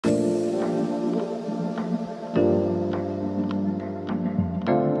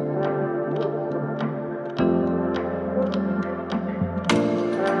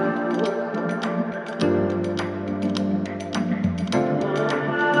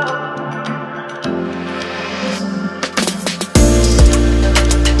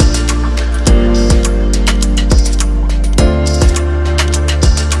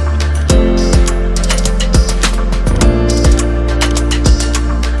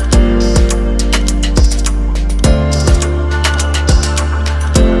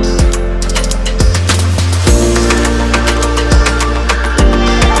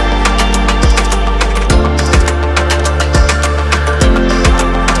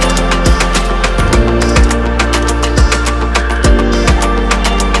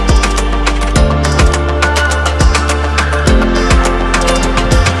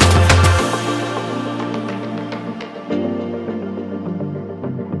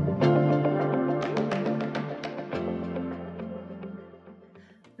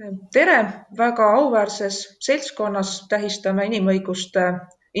Tere, väga auväärses seltskonnas tähistame Inimõiguste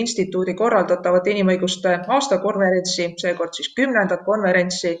Instituudi korraldatavat Inimõiguste Aastakonverentsi, seekord siis 10.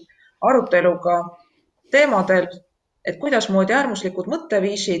 konverentsi aruteluga teemadel, et kuidasmoodi äärmuslikud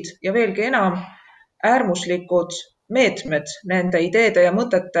mõtteviisid ja veelgi enam äärmuslikud meetmed nende ideede ja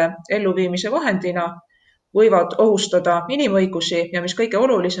mõtete elluviimise vahendina võivad ohustada inimõigusi ja mis kõige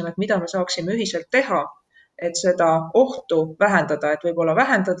olulisem, et mida me saaksime ühiselt teha, et seda ohtu vähendada, et võib-olla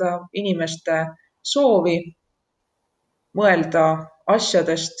vähendada inimeste soovi mõelda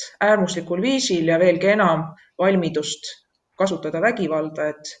asjadest äärmuslikul viisil ja veelgi enam valmidust kasutada vägivalda,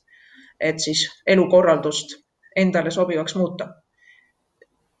 et siis elukorraldust endale sobivaks muuta.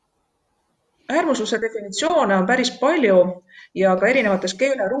 Äärmusluse definitsioone on päris palju ja ka erinevates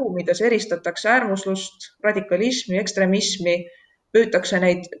keeleruumides eristatakse äärmuslust, radikalismi, ekstremismi, püütakse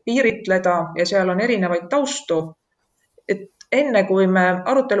neid piiritleda ja seal on erinevaid taustu. Et enne kui me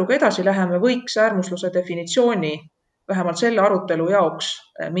aruteluga edasi läheme, võiks äärmusluse definitsiooni vähemalt selle arutelu jaoks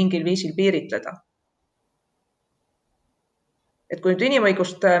mingil viisil piiritleda. Et kui nüüd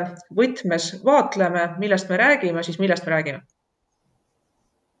inimõiguste võtmes vaatleme, millest me räägime, siis millest me räägime?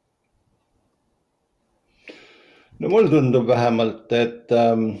 No mul tundub vähemalt, et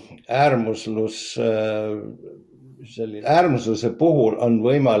äärmusluse puhul on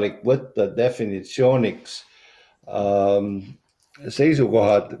võimalik võtta definitsiooniks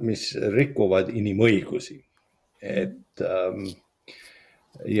seisukohad, mis rikuvad inimõigusi.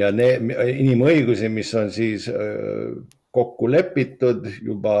 Ja inimõigusi, mis on siis kokku lepitud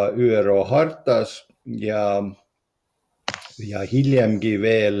juba ÜRO hartas ja hiljemgi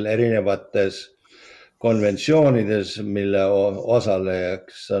veel erinevates konventsioonides, mille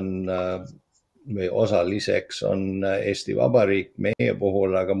osalejaks on või osaliseks on Eesti Vabariik meie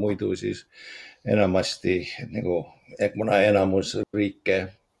puhul, aga muidu siis enamasti, kuna enamus riike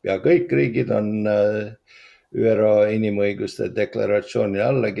ja kõik riigid on ÜRO inimõiguste deklaratsioonile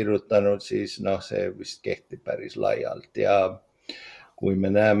alla kirjutanud, siis see vist kehtib päris laialt. Ja kui me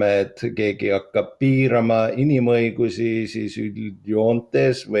näeme, et keegi hakkab piirama inimõigusi, siis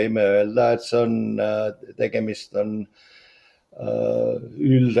üldjoontes võime öelda, et tegemist on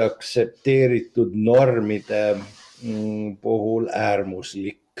üldaktsepteeritud normide puhul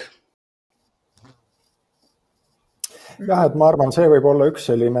äärmuslik. Jah, et ma arvan, see võib olla üks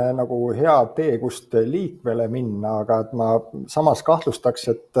selline nagu hea tee, kust liikvele minna, aga et ma samas kahtlustaks,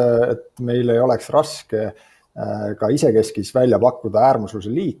 et meil ei oleks raske ka isekeskis välja pakkuda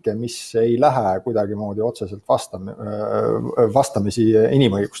äärmusluse liike, mis ei lähe kuidagimoodi otseselt vastamisi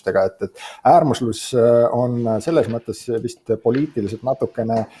inimõigustega. Et äärmuslus on selles mõttes vist poliitiliselt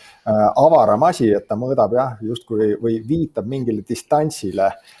natukene avaram asi, et ta mõõdab justkui või viitab mingile distantsile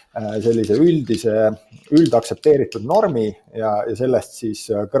sellise üldaktsepteeritud normi ja sellest siis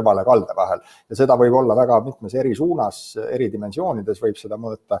kõrvale kalde vahel. Ja seda võib olla väga mitmes eri suunas, eri dimensioonides võib seda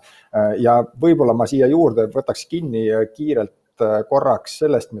mõõta. Ja võib-olla ma siia juurde võtaks kinni kiirelt korraks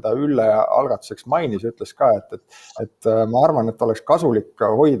sellest, mida Ülle algatuseks mainis, ütles ka, et ma arvan, et oleks kasulik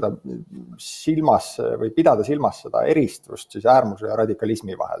hoida silmas või pidada silmas seda eristust siis äärmuse ja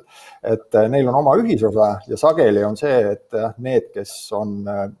radikalismi vahel. Et neil on oma ühisosa ja sageli on see, et need,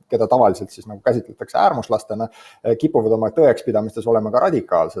 keda tavaliselt siis nagu käsitletakse äärmuslastena, kipuvad oma tõekspidamistes olema ka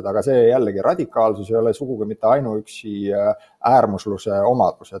radikaalsed, aga see jällegi radikaalsus ei ole sugugi mitte ainuüksi äärmusluse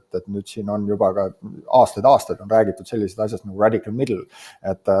omadus, et nüüd siin on juba ka aastaid on räägitud sellised asjad nagu radical middle,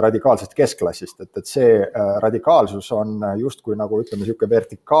 et radikaalsest keskklassist, et see radikaalsus on justkui nagu ütleme niisugune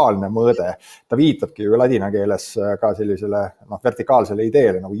vertikaalne mõõde. Ta viitabki ju ladinakeeles ka sellisele vertikaalsele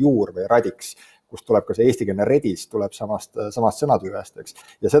ideele nagu juur või radiks, kust tuleb ka see eestikeelne redis, tuleb samast sõnatüvest, eks.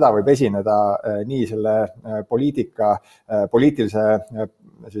 Ja seda võib esineda nii selle poliitilise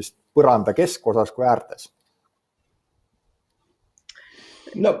siis põranda keskosas kui äärtes.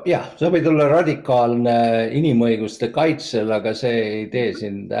 No jah, sa võid olla radikaalne inimõiguste kaitsel, aga see ei tee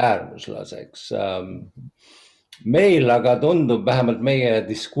sind äärmuslaseks. Meil aga tundub vähemalt meie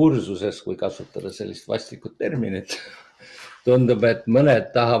diskursuses, kui kasutada sellist vastikut terminit, tundub, et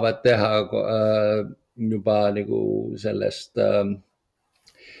mõned tahavad teha juba nagu sellest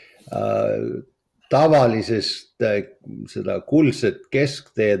tavalisest seda kuldset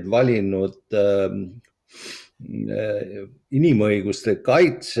keskteed valinud inimõiguste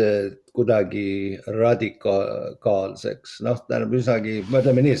kaitse kuidagi radikaalseks. Tähendab üsnagi,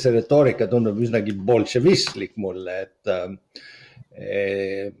 mõtleme nii, see retoorika tundub üsnagi bolševistlik mulle,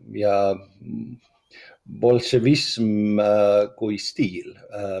 ja bolševism kui stiil,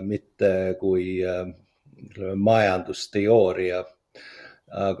 mitte kui majandusteooria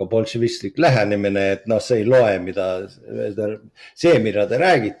aga bolševistlik lähenemine, et noh, see ei loe, mida te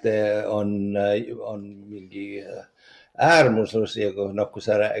räägite, on mingi äärmuslus ja noh,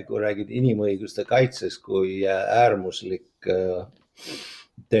 kui räägid inimõiguste kaitses kui äärmuslik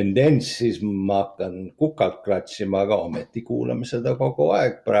tendents, siis ma hakkan kukalt kratsima, aga ometi kuulame seda kogu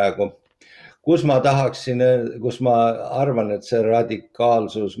aeg praegu. Kus ma arvan, et see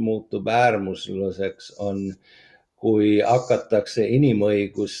radikaalsus muutub äärmusluseks, on kui hakatakse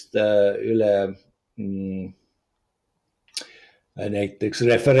inimõiguste üle näiteks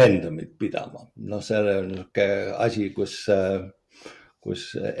referendumit pidama. Noh, see on asi, kus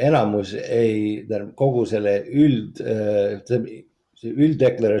enamus kogu selle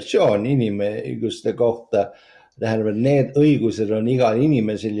ülddeklaratsioon inimõiguste kohta tähendab, et need õigused on igal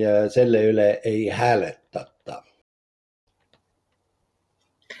inimesel ja selle üle ei hääletata.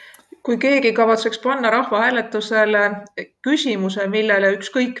 Kui keegi kavatseks panna rahvahääletusele küsimuse, millele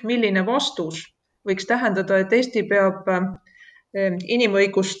ükskõik milline vastus võiks tähendada, et Eesti peab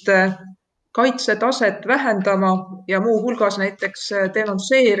inimõiguste kaitsetaset vähendama ja muu hulgas näiteks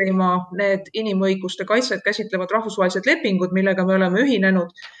denonsseerima need inimõiguste kaitset käsitlevad rahvusvahelised lepingud, millega me oleme ühinenud,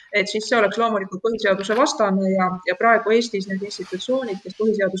 et siis see oleks loomulikult põhiseaduse vastane ja praegu Eestis need institutsioonid, kes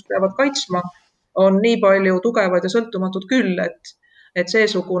põhiseadust peavad kaitsma, on nii palju tugevad ja sõltumatud küll, et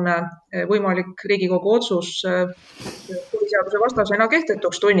seesugune võimalik Riigikogu otsus põhiseaduse vastasena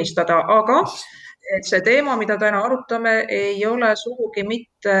kehtetuks tunnistada, aga et see teema, mida täna arutame, ei ole sugugi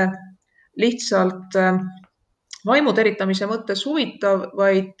mitte lihtsalt vaimu teritamise mõttes huvitav,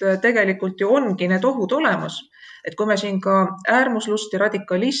 vaid tegelikult ju ongi need ohud olemas. Et kui me siin ka äärmuslust ja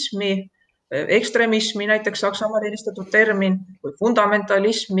radikalismi, ekstremismi, näiteks Saksamaal eelistatud termin, või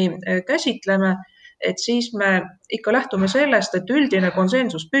fundamentalismi käsitleme, et siis me ikka lähtume sellest, et üldine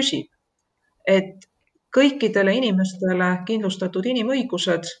konsensus püsib, et kõikidele inimestele kindlustatud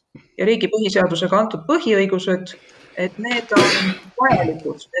inimõigused ja riigi põhiseadusega antud põhiõigused, et need on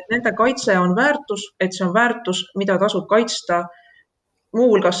vajalikud, et nende kaitse on väärtus, et see on väärtus, mida tasub kaitsta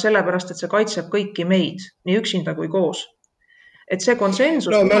muuhulgas sellepärast, et see kaitseb kõiki meid, nii üksinda kui koos. Et see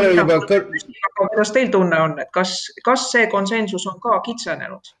konsensus, kuidas teil tunne on, et kas see konsensus on ka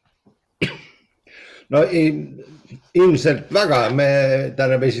kitsenenud? No ilmselt väga, me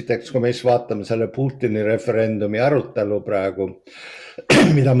tähendab esiteks, kui me vaatame selle Putini referendumi arutelu praegu,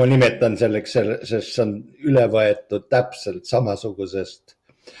 mida ma nimetan selleks, sest see on üle võetud täpselt samasugusest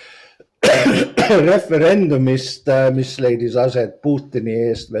referendumist, mis leidis aset Putini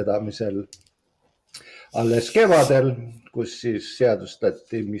eestvedamisel alles kevadel, kus siis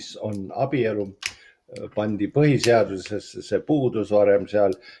seadustati, mis on abielu, pandi põhiseadusesse, see puudus varem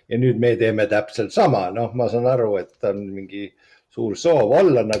seal ja nüüd me teeme täpselt sama. Noh, ma saan aru, et on mingi suur soov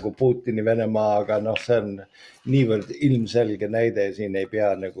olla nagu Putini Venemaa, aga noh, see on niivõrd ilmselge näide, siin ei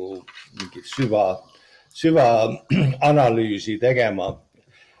pea nagu mingit süva analüüsi tegema.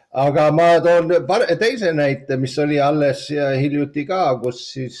 Aga ma toon teise näite, mis oli alles hiljuti ka, kus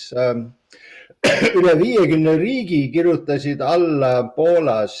siis üle 50 riigi kirjutasid alla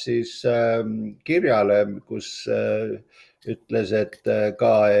Poolas siis kirjale, kus ütles, et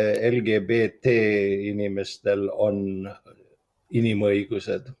ka LGBT inimestel on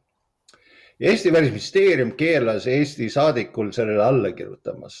inimõigused. Eesti välisministeerium keelas Eesti saadikul sellele alla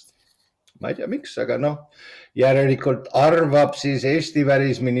kirjutamast. Ma ei tea miks, aga noh, järelikult arvab siis Eesti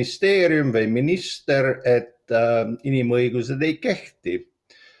välisministeerium või minister, et inimõigused ei kehti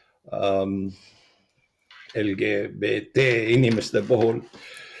LGBT inimeste puhul.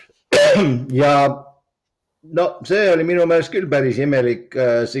 Ja no see oli minu meelest küll päris imelik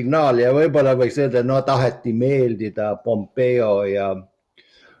signaal ja võib-olla võiks öelda, et no taheti meeldida Pompeo ja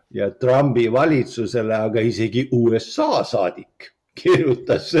Trumpi valitsusele, aga isegi USA saadik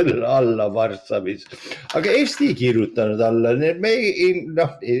kirjutas selle alla Varssavis. Aga Eesti kirjutanud alla.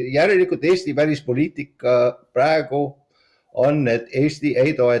 Järelikult Eesti välispoliitika praegu on, et Eesti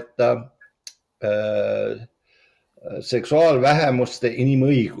ei toeta seksuaalvähemuste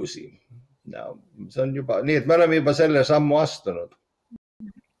inimõigusi. No, see on juba, nii et me oleme juba selle sammu astunud.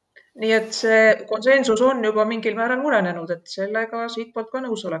 Nii et see konsensus on juba mingil määral murenenud, et sellega siitpoolt ka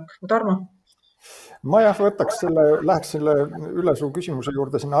nõusolek. Tarmo? Ma läheks selle üle su küsimuse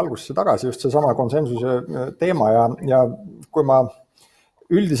juurde sinna algusesse tagasi, just see sama konsensuse teema ja kui ma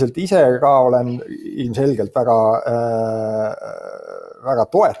üldiselt ise ka olen ilmselgelt väga väga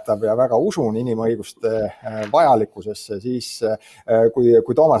toetav ja väga usun inimõiguste vajalikkusesse, siis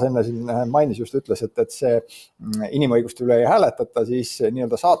kui Toomas enne siin mainis just ütles, et see inimõiguste üle ei hääletata, siis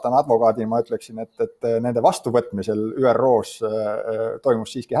nii-öelda saatana advokaadina ma ütleksin, et nende vastuvõtmisel ÜRO-s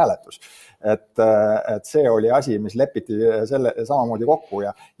toimus siiski hääletus. Et see oli asi, mis lepiti selle samamoodi kokku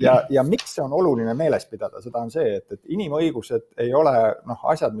ja miks see on oluline meeles pidada, seda on see, et inimõigused ei ole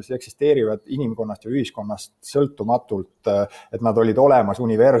asjad, mis eksisteerivad inimkonnast ja ühiskonnast sõltumatult, et nad olid olemas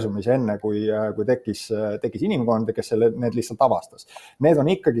universumis enne, kui tekkis inimkond, kes need lihtsalt avastas. Need on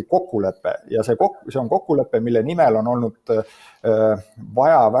ikkagi kokkulepe ja see on kokkulepe, mille nimel on olnud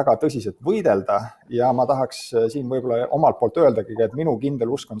vaja väga tõsiselt võidelda ja ma tahaks siin võib-olla omalt poolt öeldagi, et minu kindel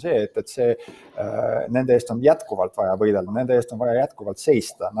usk on see, et nende eest on jätkuvalt vaja võidelda, nende eest on vaja jätkuvalt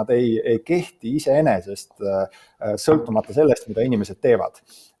seista. Nad ei kehti iseenesest sõltumata sellest, mida inimesed teevad.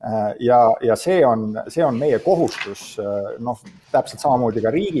 Ja see on meie kohustus, täpselt samamoodi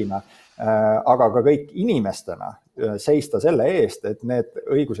ka riigina, aga ka kõik inimestena seista selle eest, et need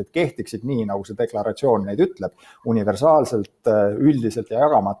õigused kehtiksid nii, nagu see deklaratsioon neid ütleb, universaalselt, üldiselt ja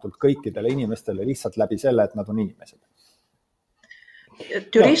jagamatult kõikidele inimestele lihtsalt läbi selle, et nad on inimesed.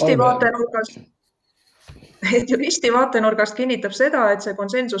 Juristi vaatenurgast kinnitab seda, et see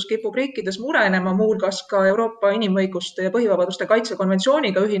konsensus kipub riikides murenema, muuhulgas ka Euroopa inimõiguste ja põhivabaduste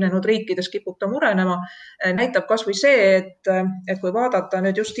kaitsekonventsiooniga ühinenud riikides kipub ta murenema. Näitab kas või see, et kui vaadata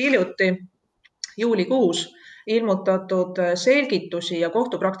nüüd just hiljuti juulikuus ilmutatud selgitusi ja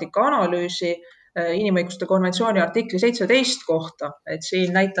kohtupraktika analüüsi inimõiguste konventsiooni artikli 17 kohta, et siin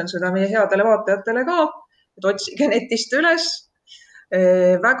näitan seda meie headele vaatajatele ka, et otsige netist üles.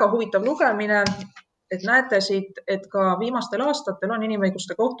 Väga huvitav lugemine, et näete siit, et ka viimastel aastatel on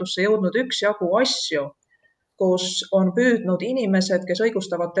inimõiguste kohtusse jõudnud üksjagu asju, kus on püüdnud inimesed, kes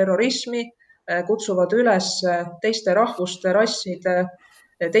õigustavad terrorismi, kutsuvad üles teiste rahvuste, rasside,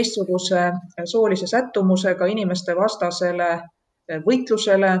 teistsuguse soolise sättumusega inimeste vastasele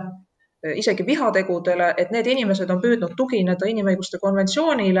võitlusele, isegi vihategudele, et need inimesed on püüdnud tugineda inimõiguste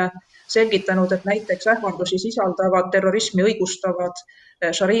konventsioonile, selgitanud, et näiteks ähvardusi sisaldavad terrorismi õigustavad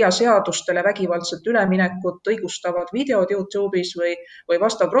šaria seadustele vägivaldset üleminekut õigustavad videod YouTube'is või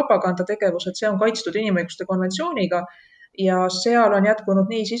vastav propagandategevus, et see on kaitstud inimõiguste konventsiooniga ja seal on jätkunud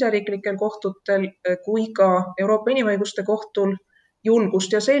nii siseriiklikel kohtutel kui ka Euroopa Inimõiguste Kohtul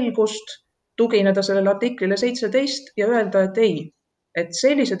julgust ja selgust tugineda sellele artiklile 17 ja öelda, et ei, et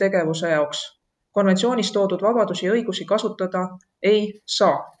sellise tegevuse jaoks konventsioonis toodud vabadusi ja õigusi kasutada ei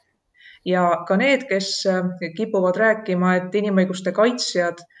saa. Ja ka need, kes kipuvad rääkima, et inimõiguste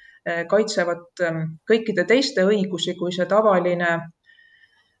kaitsjad kaitsevad kõikide teiste õigusi kui see tavaline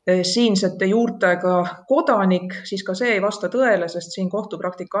siinsete juurtega kodanik, siis ka see ei vasta tõele, sest siin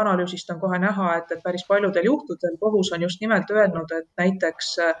kohtupraktika analüüsist on kohe näha, et päris paljudel juhtudel kohus on just nimelt öelnud, et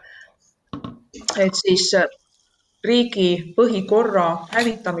näiteks et siis riigi põhikorra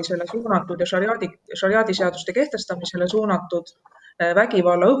hävitamisele suunatud ja šariaadiseaduste kehtestamisele suunatud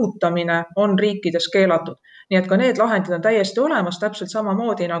vägivalla õhutamine on riikides keelatud. Nii et ka need lahendid on täiesti olemas, täpselt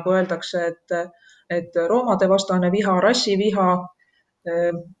samamoodi nagu öeldakse, et roomade vastane viha, rassiviha,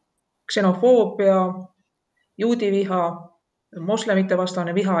 ksenofoobia, juudiviha, moslemite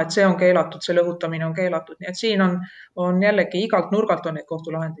vastane viha, et see on keelatud, selle õhutamine on keelatud. Nii et siin on jällegi igalt nurgalt on neid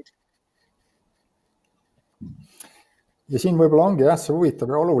kohtulahendid. Ja siin võib-olla ongi see huvitav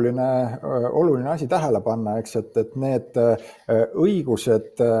ja oluline asi tähele panna, eks, et need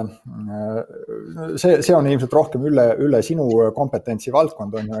õigused, see on ilmselt rohkem üle sinu kompetentsi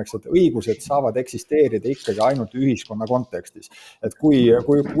valdkond, on ju, eks, et õigused saavad eksisteerida ikkagi ainult ühiskonna kontekstis. Et kui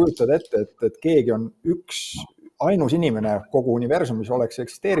kujutad ette, et keegi on ainus inimene kogu universumis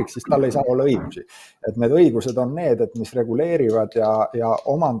eksisteeriks, siis tal ei saa olla õigusi. Et need õigused on need, et mis reguleerivad ja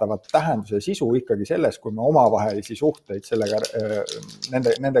omandavad tähenduse sisu ikkagi selles, kui me omavahelisi suhteid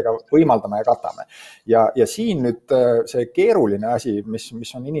nendega võimaldame ja katame. Ja siin nüüd see keeruline asi,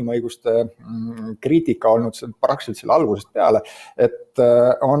 mis on inimõiguste kriitika olnud praktiliselt selle algusest peale, et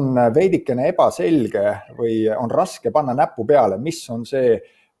on veidikene ebaselge või on raske panna näppu peale, mis on see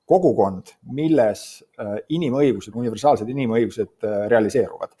kogukond, milles inimõigused, universaalsed inimõigused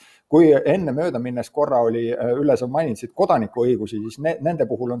realiseeruvad. Kui enne mööda minnes korra oli sa mainisid kodanikuõigusi, siis nende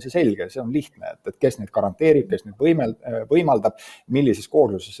puhul on see selge, see on lihtne, et kes neid garanteerib, kes neid võimaldab, millises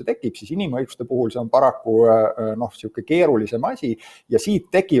koosluses see tekib, siis inimõiguste puhul see on paraku siuke keerulisem asi ja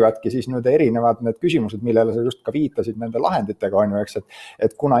siit tekivadki siis nüüd erinevad need küsimused, millele sa just ka viitasid nende lahenditega, on ju, eks,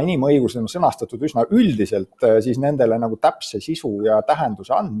 et kuna inimõigused on sõnastatud üsna üldiselt, siis nendele nagu täpse sisu ja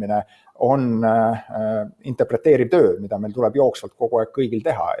tähenduse andmine andmine on interpreteeriv töö, mida meil tuleb jooksvalt kogu aeg kõigil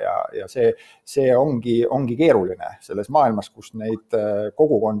teha ja see ongi keeruline selles maailmas, kus neid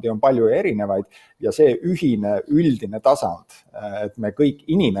kogukondi on palju ja erinevaid ja see üldine tasand, et me kõik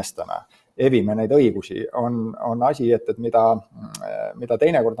inimestena evime neid õigusi, on asi, et mida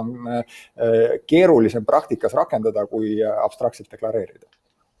teinekord on keerulisem praktikas rakendada, kui abstraktselt deklareerida.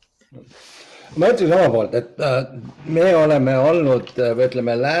 Ma ütlen oma poolt, et me oleme olnud,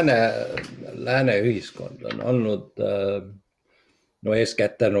 ütleme, lääne ühiskond on olnud,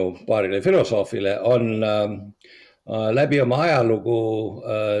 eeskätt tänu paarile filosoofile, on läbi oma ajalugu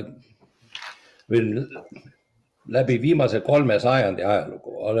läbi viimase 3 sajandi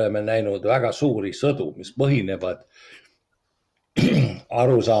ajalugu oleme näinud väga suuri sõdu, mis põhinevad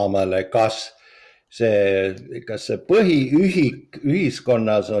arusaamale, kas see põhiühik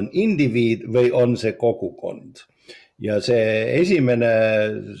ühiskonnas on indiviid või on see kogukond. Ja selle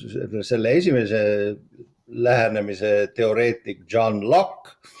esimese lähenemise teoreetik John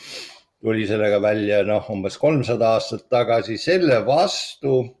Locke tuli sellega välja umbes 300 aastat tagasi. Selle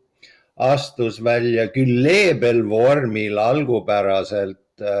vastu astus välja küll leebelvormil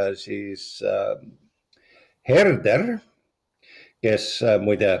algupäraselt siis Herder, kes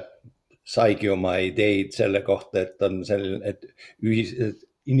muide saigi oma ideid selle kohta, et on selline, et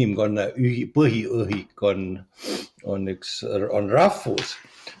inimkonna põhiõhik on rahvus,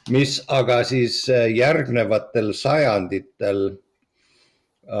 mis aga siis järgnevatel sajanditel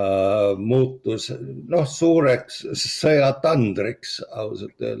muutus suureks sõjatandriks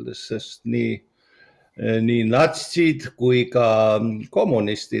ausalt öeldes, sest nii natsid kui ka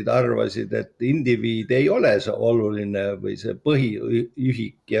kommunistid arvasid, et indiviid ei ole see oluline või see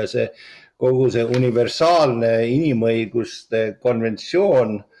põhiühik ja kogu see universaalne inimõiguste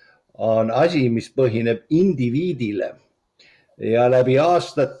konventsioon on asi, mis põhineb indiviidile. Ja läbi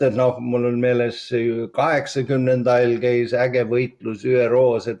aastate, mul on meeles 80-ndail käis äge võitlus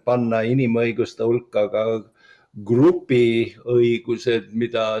ÜRO-s, et panna inimõiguste hulka ka grupiõigused,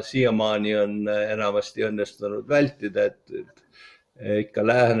 mida siiamaani on enamasti õnnestunud vältida, et ikka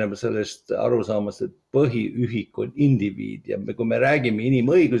läheneb sellest arusaamast, et põhiühik on indiviid ja kui me räägime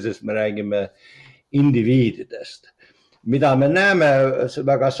inimõigusest, me räägime indiviididest. Mida me näeme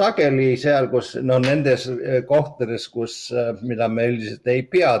väga sageli seal, kus nendes kohtades, mida me üldiselt ei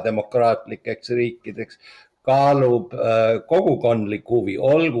pea demokraatlikeks riikideks, kaalub kogukondlik huvi,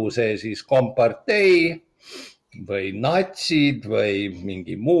 olgu see siis kompartei või natsid või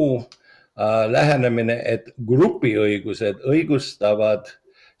mingi muu lähenemine, et grupiõigused õigustavad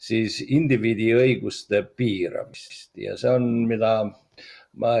siis indiviidi õiguste piiramist ja see on, mida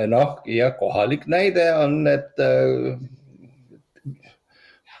ja kohalik näide on, et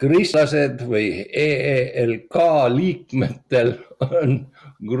kristlased või EELK liikmetel on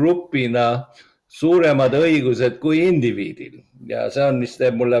grupina suuremad õigused kui indiviidil ja see on, mis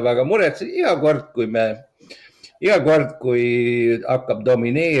teeb mulle väga muret, iga kord, kui hakkab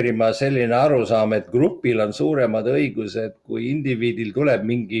domineerima selline arusaam, et grupil on suuremad õigused kui indiviidil, tuleb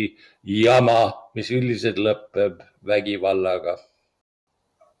mingi jama, mis üldiselt lõpeb vägivallaga.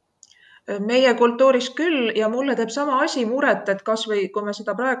 Meie kultuuris küll ja mulle teeb sama asi muret, et kas või kui me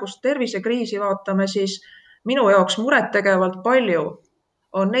seda praegust tervisekriisi vaatame, siis minu jaoks murettegevalt palju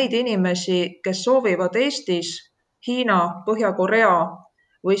on neid inimesi, kes soovivad Eestis Hiina, Põhja-Korea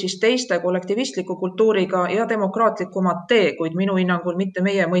või siis teiste kollektivistliku kultuuriga ja demokraatlikumat tee, kuid minu hinnangul mitte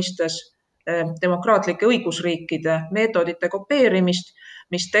meie mõistes demokraatlike õigusriikide meetodite kopeerimist,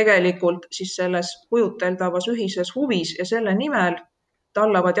 mis tegelikult siis selles kujuteldavas ühises huvis ja selle nimel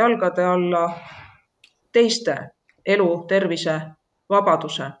tallavad jalgade alla teiste elu, tervise,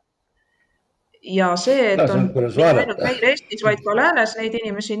 vabaduse. Ja see, et on ainult meil Eestis, vaid ka läänes neid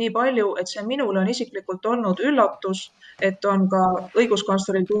inimesi nii palju, et see minule on isiklikult olnud üllatus, et on ka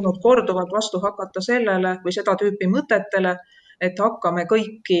õiguskantsleril tulnud korduvalt vastu hakata sellele või seda tüüpi mõtetele, et hakkame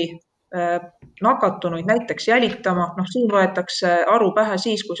kõiki nakatunuid näiteks jälitama. Siin võetakse aru pähe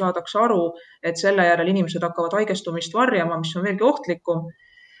siis, kui saadakse aru, et selle järel inimesed hakkavad haigestumist varjama, mis on veelgi ohtlikum,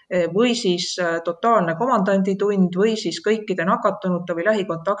 või siis totaalne komandanditund või siis kõikide nakatunute või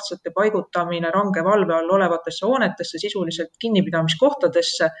lähikontaktsete paigutamine range valve all olevatesse hoonetesse, sisuliselt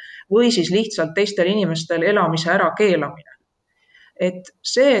kinnipidamiskohtadesse või siis lihtsalt teistel inimestel elamise ära keelamine. Et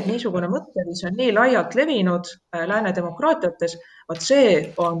see, et niisugune mõtteviis on nii laialt levinud lääne demokraatiates,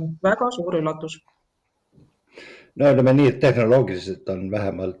 see on väga suur üllatus. No ütleme nii, et tehnoloogiliselt on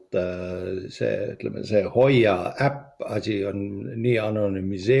vähemalt see hoia äpp asi on nii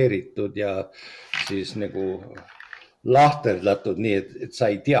anonüümiseeritud ja siis nagu lahterdatud nii, et sa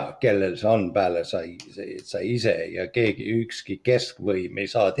ei tea, kellel see on peale sa ise ja keegi, ükski keskvõim ei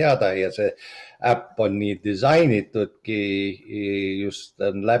saa teada ja see äpp on nii disainitudki, just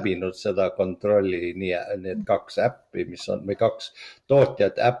on läbinud seda kontrolli, need kaks äppi, mis on, või kaks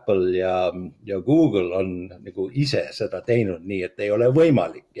tootjat, Apple ja Google on nagu ise seda teinud nii, et ei ole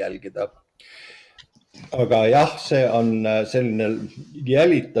võimalik jälgida. Aga jah, see on selline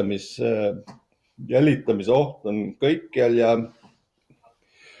jälitamise oht on kõikjal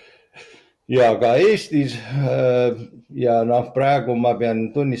ja ka Eestis. Ja praegu ma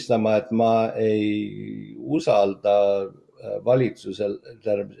pean tunnistama, et ma ei usalda valitsus,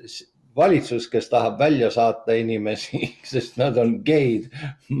 kes tahab välja saata inimesi, sest nad on geid.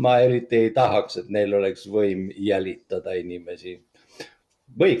 Ma eriti ei tahaks, et neil oleks võim jälitada inimesi.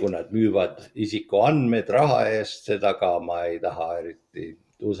 Või kui nad müüvad isikuandmed raha eest, seda ka ma ei taha eriti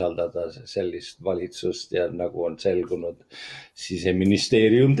usaldada sellist valitsust ja nagu on selgunud,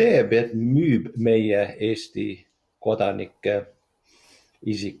 Siseministeerium teeb, et müüb meie Eesti kodanike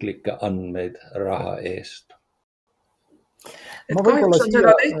isiklikke andmeid raha eest. Kahjuks on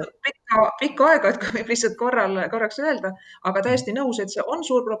seda tehtud pikka aega, et võib lihtsalt korraks öelda, aga täiesti nõus, et see on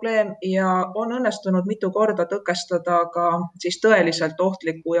suur probleem ja on õnnestunud mitu korda tõkestada ka siis tõeliselt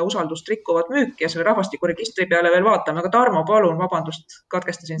ohtlikku ja usaldust rikkuvat müüki ja selle rahvastikuregistri peale veel vaatame. Aga Tarmo, palun, vabandust,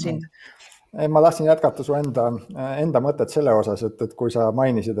 katkestasin sind. Ma tahtsin jätkata su enda mõtet selle osas, et kui sa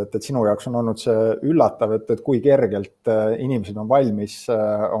mainisid, et sinu jaoks on olnud see üllatav, et kui kergelt inimesed on valmis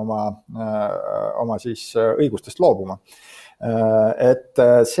oma siis õigustest loobuma. Et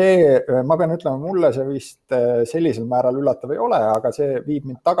see, ma pean ütlema, mulle see vist sellisel määral üllatav ei ole, aga see viib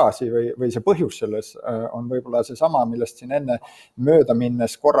mind tagasi või see põhjus selles on võib-olla see sama, millest siin enne mööda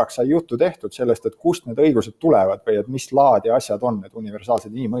minnes korraks sai juttu tehtud sellest, et kust need õigused tulevad või et mis laadi asjad on need universaalsed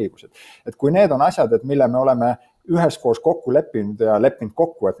inimõigused. Et kui need on asjad, et mille me oleme üheskoos kokku leppinud ja leppinud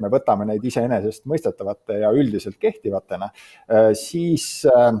kokku, et me võtame neid iseenesest mõistetavate ja üldiselt kehtivatena, siis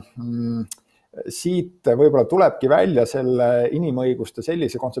siit võib-olla tulebki välja selle inimõiguste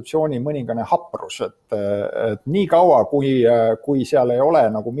sellise kontseptsiooni mõningane haprus, et nii kaua, kui seal ei ole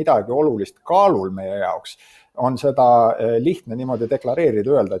nagu midagi olulist kaalul meie jaoks, on seda lihtne niimoodi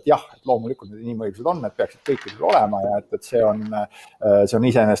deklareerida, öelda, et jah, et loomulikult need inimõigused on, need peaksid kõikidel olema ja et see on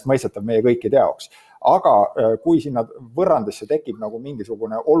iseenesest mõistetav meie kõikide jaoks. Aga kui sinna võrrandisse tekib nagu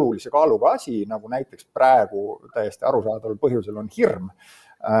mingisugune olulise kaaluga asi, nagu näiteks praegu täiesti arusaadaval põhjusel on hirm,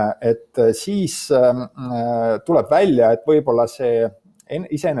 et siis tuleb välja, et võib-olla see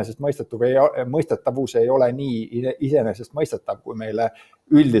iseenesestmõistetavus ei ole nii iseenesestmõistetav, kui meile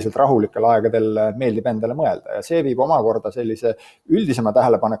üldiselt rahulikel aegadel meeldib endale mõelda. Ja see viib omakorda sellise üldisema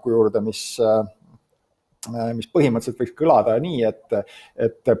tähelepaneku juurde, mis põhimõtteliselt võiks kõlada nii,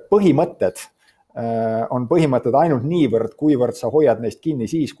 et põhimõtted on põhimõtted ainult niivõrd, kuivõrd sa hoiad neist kinni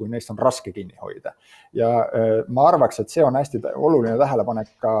siis, kui neist on raske kinni hoida. Ja ma arvaks, et see on hästi oluline tähelepanek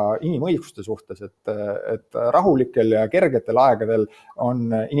ka inimõiguste suhtes, et rahulikel ja kergetel aegadel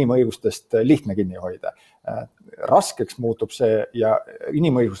on inimõigustest lihtne kinni hoida. Raskeks muutub see ja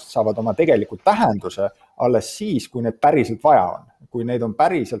inimõigused saavad oma tegelikult tähenduse alles siis, kui need päriselt vaja on. Kui neid on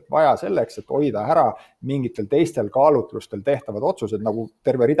päriselt vaja selleks, et hoida ära mingitel teistel kaalutlustel tehtavad otsused, nagu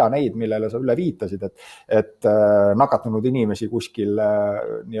terve rida neid, millele sa üle viitasid, et nakatunud inimesi kuskil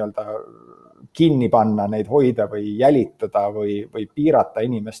nii-öelda kinni panna, neid hoida või jälitada või piirata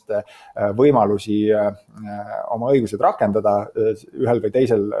inimeste võimalusi oma õigused rakendada ühel või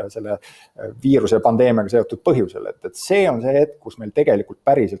teisel selle viiruse pandeemiaga seotud põhjusel. Et see on see hetk, kus meil tegelikult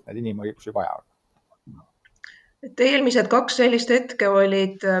päriselt neid inimõigusi vaja on. Eelmised 2 sellist hetke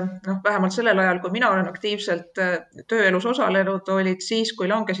olid, vähemalt sellel ajal, kui mina olen aktiivselt tööelus osalenud, olid siis, kui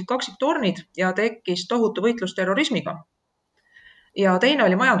langesid kaksiktornid ja tekkis tohutu võitlus terrorismiga. Ja teine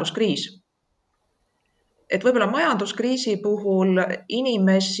oli majanduskriis. Et võib-olla majanduskriisi puhul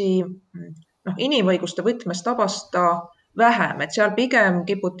inimesi inimõiguste võtmes tabasta vähem, et seal pigem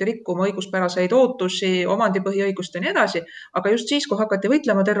kiputi rikkuma õiguspäraseid ootusi, omandipõhiõigust ja nii edasi, aga just siis, kui hakati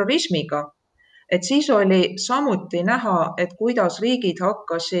võitlema terrorismiga, et siis oli samuti näha, et kuidas riigid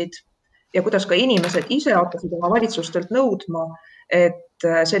hakkasid ja kuidas ka inimesed ise hakkasid oma valitsustelt nõudma, et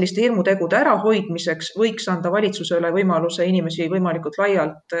selliste hirmutegude ärahoidmiseks võiks anda valitsusele võimaluse inimesi võimalikult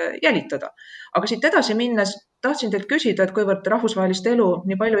laialt jälitada. Aga siit edasi minnes tahtsin teilt küsida, et kuivõrd rahvusvahelist elu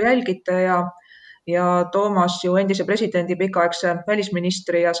nii palju jälgite ja Toomas ju endise presidendi pikaaegse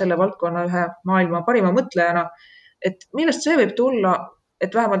välisministri ja selle valdkonna ühe maailma parima mõtlejana, et millest see võib tulla,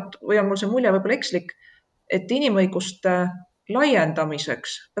 et vähemalt, või on mul see mulje võib-olla ekslik, et inimõiguste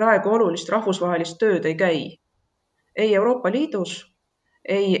laiendamiseks praegu olulist rahvusvahelist tööd ei käi. Ei Euroopa Liidus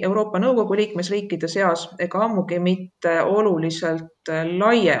ei Euroopa Nõukogu liikmesriikide seas ega ammugi mitte oluliselt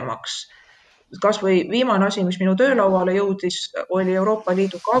laiemaks. Kas või viimane asi, mis minu töölauale jõudis, oli Euroopa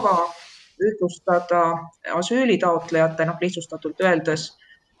Liidu kava ühtlustada asüülitaotlejate, lihtsustatult öeldes,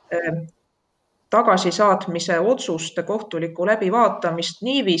 tagasisaatmise otsuste kohtulikku läbivaatamist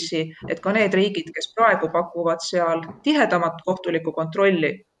niiviisi, et ka need riigid, kes praegu pakuvad seal tihedamat kohtulikku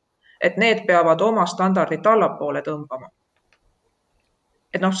kontrolli, et need peavad oma standardit allapoole tõmbama.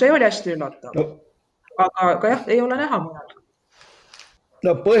 Et see oli hästi üllatav. Aga jah, ei ole näha mujal.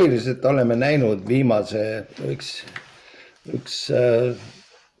 Põhiliselt oleme näinud viimase üks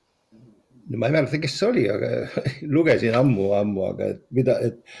ma ei mäleta, kes see oli, aga lugesin ammu, aga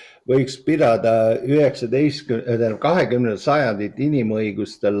et võiks pidada 20. sajandit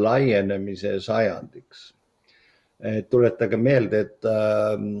inimõiguste laienemise sajandiks. Tuletage meelde, et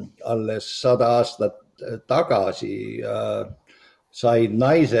alles 100 aastat tagasi said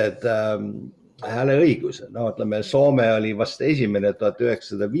naised hääleõiguse. Ütleme, Soome oli vast esimene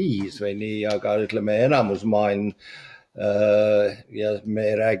 1905 või nii, aga ütleme enamus maailm ja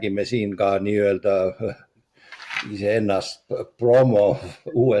me räägime siin ka nii-öelda iseennast promo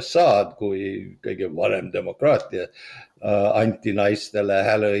USA-d kui kõige vanem demokraatia anti naistele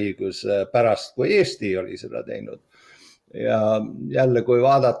hääleõigus pärast, kui Eesti oli seda teinud. Ja jälle, kui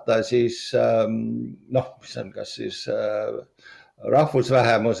vaadata, siis mis on kas siis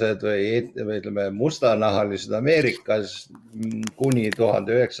rahvusvähemused või ütleme mustanahalised Ameerikas kuni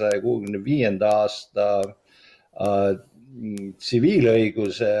 1965. aasta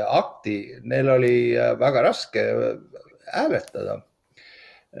tsiviilõiguse akti, neil oli väga raske hääletada.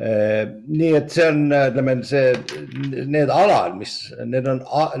 Nii et see on, ütleme, need alad,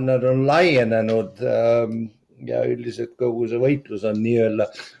 nad on laienenud ja üldiselt kogu see võitlus on nii-öelda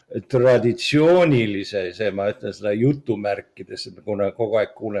traditsioonilise, ma ütlen seda jutumärkides, kuna kogu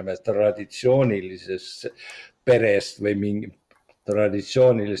aeg kuuleme traditsioonilisest perest või mingi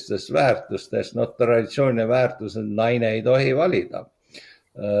traditsioonilistest väärtustest. Traditsiooniline väärtus on, naine ei tohi valida.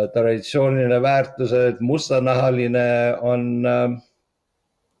 Traditsiooniline väärtus, et mustanahaline on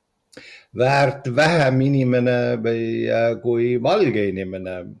väärt vähem inimene või kui valge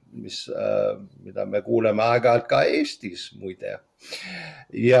inimene, mida me kuuleme aeg-ajalt ka Eestis muide.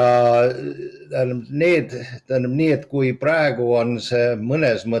 Ja nii, et kui praegu on see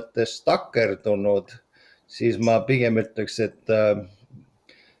mõnes mõttes takerdunud, siis ma pigem ütleks, et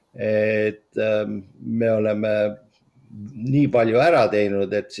me oleme nii palju ära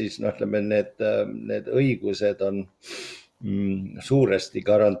teinud, et siis need õigused on suuresti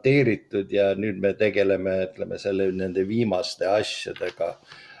garanteeritud ja nüüd me tegeleme, nende viimaste asjadega,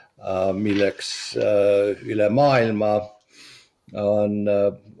 milleks üle maailma on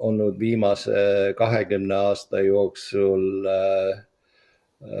olnud viimase 20 aasta jooksul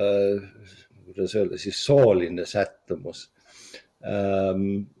kuidas öelda, siis sooline sättumus,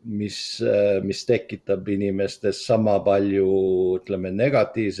 mis tekitab inimestes sama palju,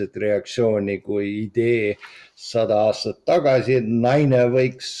 negatiivset reaktsiooni kui idee 100 aastat tagasi, et naine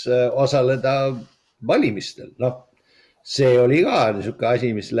võiks osaleda valimistel. See oli ka niisugune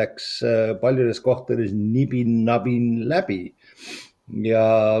asi, mis läks paljudes kohtades nibin-nabin läbi.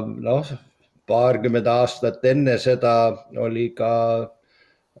 Ja paarkümmend aastat enne seda oli ka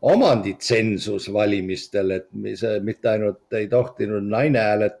omanditsensus valimistel, et mitte ainult ei tohtinud naine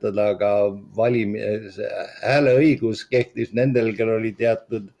hääletada, aga hääleõigus kehtis nendel, kel oli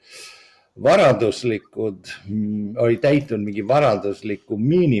teatud varanduslikud, oli täitunud mingi varandusliku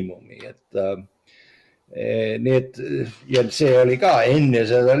miinimumi. Nii et ja see oli ka enne,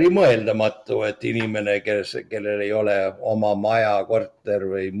 seda oli mõeldamatu, et inimene, kellel ei ole oma maja, korter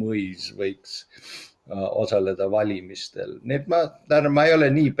või mõis, võiks osaleda valimistel. Nii et ma ei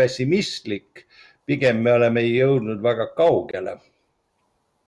ole nii pessimistlik, pigem me oleme jõudnud väga kaugele.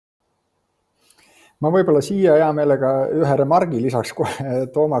 Ma võib-olla siia hea meelega ühe remargi lisaks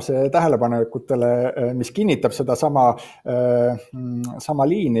Toomase tähelepanekutele, mis kinnitab seda sama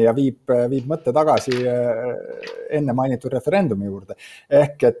liini ja viib mõtte tagasi enne mainitud referendumi juurde.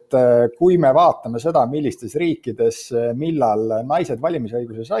 Ehk et kui me vaatame seda, millistes riikides, millal naised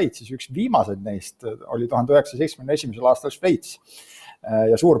valimisõiguse said, siis üks viimaseid neist oli 1971. aastal Šveits.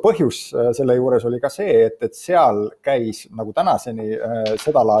 Ja suur põhjus selle juures oli ka see, et seal käis nagu tänaseni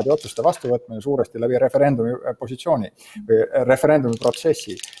seda laadi otsuste vastuvõtmine suuresti läbi referendumi positsiooni või referendumi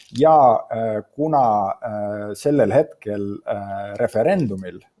protsessi. Ja kuna sellel hetkel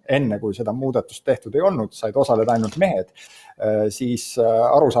referendumil enne kui seda muudatust tehtud ei olnud, said osaleda ainult mehed, siis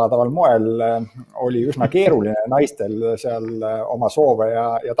arusaadaval moel oli üsna keeruline naistel seal oma soove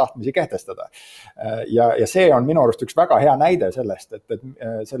ja tahtmisi kehtestada. Ja see on minu arust üks väga hea näide sellest, et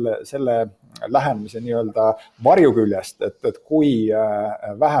selle lähenemise nii-öelda varjuküljest, et kui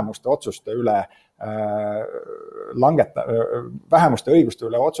vähemuste otsuste üle vähemuste õiguste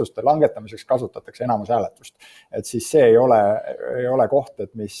üle otsuste langetamiseks kasutatakse enamushääletust. Et siis see ei ole koht,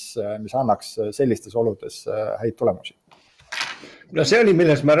 et mis annaks sellistes oludes häid tulemusi. No see oli,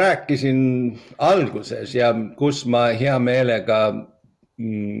 millest ma rääkisin alguses ja kus ma hea meelega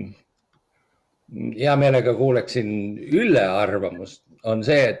kuuleksin Ülle arvamust, on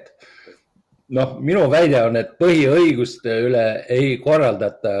see, et minu väide on, et põhiõiguste üle ei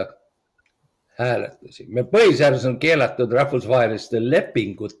korraldata hääletusi. Me põhiseadus on keelatud rahvusvaheliste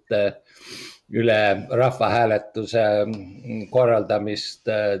lepingute üle rahvahääletuse korraldamist,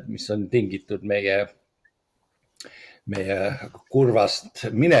 mis on tingitud meie kurvast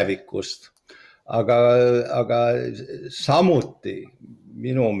minevikust. Aga samuti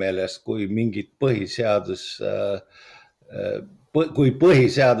minu meelest, kui mingit kui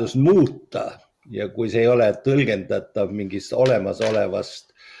põhiseadus muuta ja kui see ei ole tõlgendatav mingist olemasolevast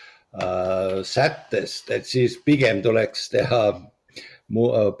sättest, et siis pigem tuleks teha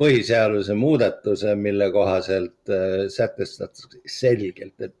põhiseaduse muudatuse, mille kohaselt sätestatakse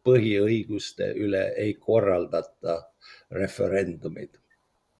selgelt, et põhiõiguste üle ei korraldata referendumid.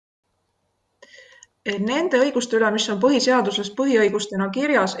 Nende õiguste üle, mis on põhiseaduses põhiõigustena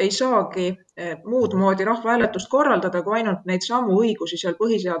kirjas, ei saagi muud moodi rahvahääletust korraldada, kui ainult neid samu õigusi seal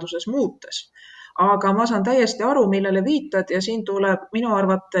põhiseaduses muutes. Aga ma saan täiesti aru, millele viitad ja siin tuleb minu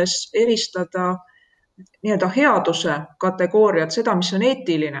arvates eristada nii-öelda headuse kategooriat, seda, mis on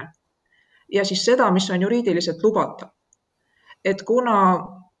eetiline ja siis seda, mis on juriidiliselt lubatav. Et kuna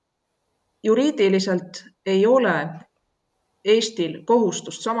juriidiliselt ei ole Eestil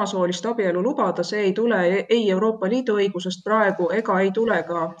kohustust samasoolist abielu lubada, see ei tule ei Euroopa Liidu õigusest praegu ega ei tule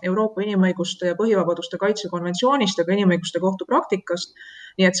ka Euroopa Inimõiguste ja põhivabaduste kaitsekonventsioonist ega Inimõiguste kohtu praktikast.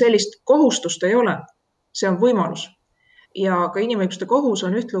 Nii et sellist kohustust ei ole. See on võimalus. Ja ka Inimõiguste kohus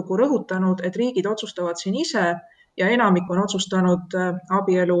on ühtlugu rõhutanud, et riigid otsustavad siin ise ja enamik on otsustanud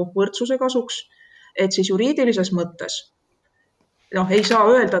abielu võrdsuse kasuks, et siis juriidilises mõttes ei saa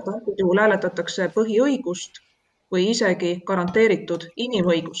öelda, et antud juhul hääletatakse põhiõigust või isegi garanteeritud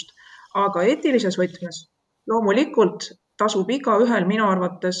inimõigust. Aga eetilises võtmes loomulikult tasub igaühel minu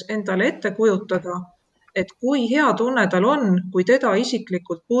arvates endale ette kujutada, et kui hea tunne tal on, kui teda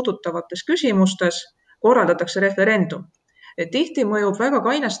isiklikult puudutavates küsimustes korraldatakse referendum. Et tihti mõjub väga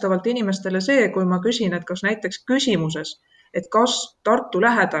kainestavalt inimestele see, kui ma küsin, et kas näiteks küsimuses, et kas Tartu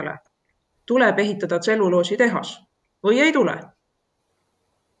lähedale tuleb ehitada tselluloositehas või ei tule,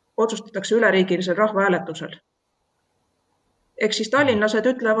 otsustatakse üleriigilisel rahvahääletusel. Eks siis tallinlased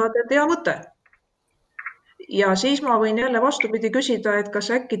ütlevad, et hea mõte. Ja siis ma võin jälle vastupidi küsida, et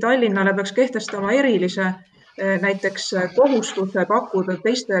kas äkki Tallinnale peaks kehtestama erilise näiteks kohustuse pakkuda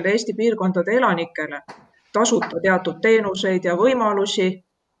teistele Eesti piirkondade elanikele tasuta teatud teenuseid ja võimalusi.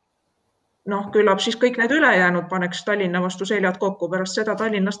 Küllap siis kõik need ülejäänud paneks Tallinna vastu seljad kokku, pärast seda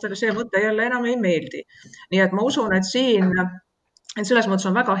tallinlastele see mõte jälle enam ei meeldi. Nii et ma usun, et selles mõttes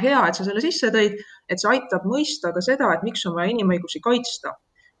on väga hea, et sa selle sisse tõid, et see aitab mõista ka seda, et miks on vaja inimõigusi kaitsta.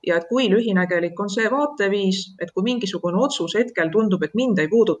 Ja et kui lühinägelik on see vaateviis, et kui mingisugune otsus hetkel tundub, et mind ei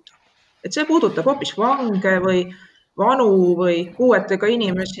puuduta. Et see puudutab hoopis vange või vanu või puuetega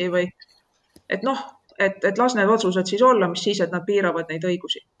inimesi või et las need otsused siis olla, mis siis, et nad piiravad neid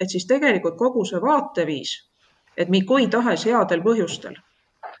õigusi. Et siis tegelikult kogu see vaateviis, et kui tahes headel põhjustel,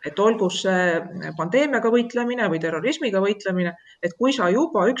 et olgu see pandeemiaga võitlemine või terrorismiga võitlemine, et kui sa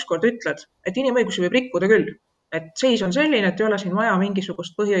juba ükskord ütled, et inimõigusi võib rikkuda küll, et seis on selline, et ei ole siin vaja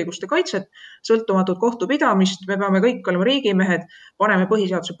mingisugust põhiõiguste kaitset, sõltumatut kohtupidamist, me peame kõik olema riigimehed, paneme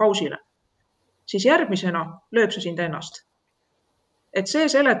põhiseaduse pausile. Siis järgmisena lööb see sind ennast. Et see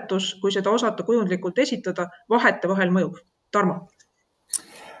seletus, kui seda osata kujundlikult esitada, vahetevahel mõjub. Tarmo.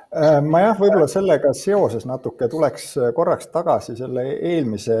 Ma võib-olla sellega seoses natuke tuleks korraks tagasi selle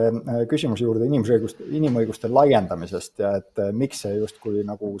eelmise küsimuse juurde inimõiguste laiendamisest ja et miks see justkui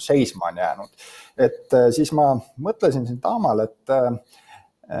nagu seisma on jäänud. Et siis ma mõtlesin siin taamal, et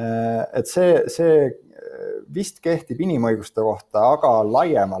see vist kehtib inimõiguste kohta, aga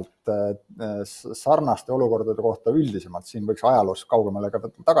laiemalt sarnaste olukordade kohta üldisemalt, siin võiks ajaloos kaugemale ka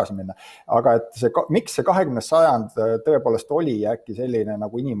tagasi minna, aga et miks see 20. sajand tõepoolest oli äkki selline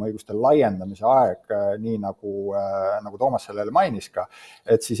nagu inimõiguste laiendamise aeg, nii nagu Toomas sellele mainis ka,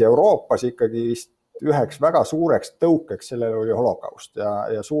 et siis Euroopas ikkagi vist üheks väga suureks tõukeks sellele oli holokaust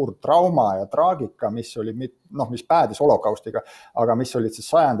ja suur trauma ja traagika, mis päädis holokaustiga, aga mis olid siis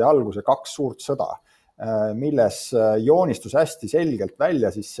sajandi alguse 2 suurt sõda, milles joonistus hästi selgelt välja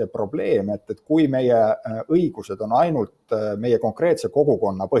siis see probleem, et kui meie õigused on ainult meie konkreetse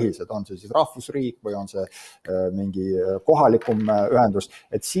kogukonna põhised, on see siis rahvusriik või on see mingi kohalikum ühendus,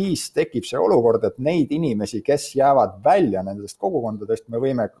 et siis tekib see olukord, et neid inimesi, kes jäävad välja nendest kogukondadest, me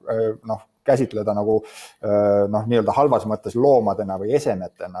võime käsitleda nagu nii-öelda halvas mõttes loomadena või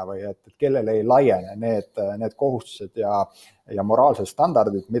esemetena või et kellele ei laiene need kohustused ja moraalsed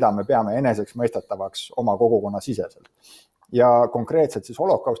standardid, mida me peame eneseks mõistetavaks oma kogukonna siseselt. Ja konkreetselt siis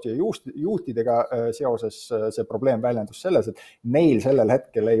holokausti ja juutidega seoses see probleem väljendus selles, et neil sellel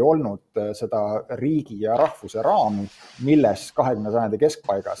hetkel ei olnud seda riigi ja rahvuse raami, milles 20. sajandi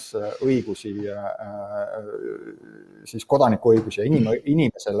keskpaigas õigusi, siis kodanikuõigusi ja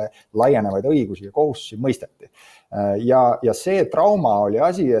inimesele laienevaid õigusi ja kohustusi mõisteti. Ja see trauma oli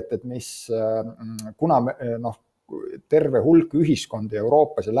asi, et mis kuna terve hulk ühiskondi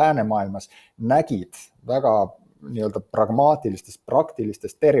Euroopas ja läänemaailmas nägid väga nii-öelda pragmaatilistest,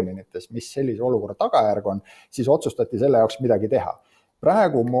 praktilistest terminitest, mis sellise olukorra tagajärg on, siis otsustati selle jaoks midagi teha.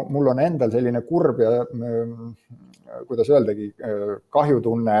 Praegu mul on endal selline kurb ja kuidas öeldagi,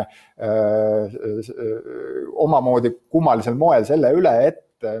 kahjutunne omamoodi kummalisel moel selle üle,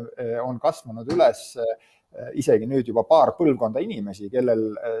 et on kasvanud üles isegi nüüd juba paar põlvkonda inimesi,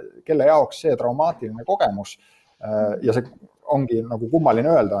 kelle jaoks see traumaatiline kogemus ja see ongi nagu kummaline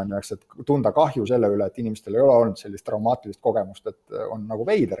öelda, et tunda kahju selle üle, et inimestel ei ole olnud sellist traumaatilist kogemust, et on nagu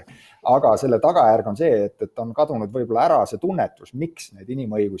veider. Aga selle tagajärg on see, et on kadunud võib-olla ära see tunnetus, miks neid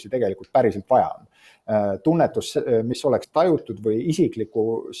inimõigusi tegelikult päriselt vaja on. Tunnetus, mis oleks tajutud või isikliku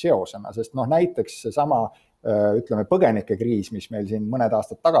seosena, sest näiteks seesama ütleme põgenikekriis, mis meil siin mõned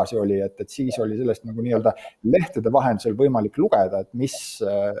aastad tagasi oli, et siis oli sellest nagu nii-öelda lehtede vahendusel võimalik lugeda, et mis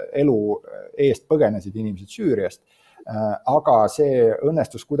elu eest põgenesid inimesed Süüriast. Aga see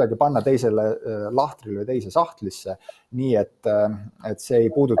õnnestus kuidagi panna teisele lahtrile või teise sahtlisse, nii et see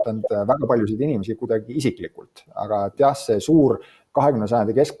ei puudutanud väga paljusid inimesi kuidagi isiklikult. Aga jah, see suur 20.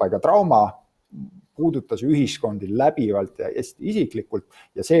 sajandi keskpaiga trauma puudutas ühiskondi läbivalt ja isiklikult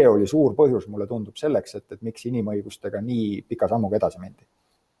ja see oli suur põhjus, mulle tundub selleks, et miks inimõigustega nii pika sammuga edasi mindi.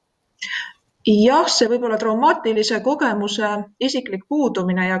 Jah, see võib olla traumaatilise kogemuse isiklik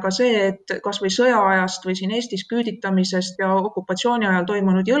puudumine ja ka see, et kas või sõjaajast või siin Eestis küüditamisest ja okupatsiooni ajal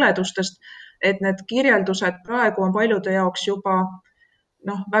toimunud jõledustest, et need kirjeldused praegu on paljude jaoks juba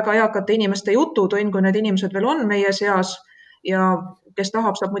väga eakate inimeste jututund, kui need inimesed veel on meie seas ja kes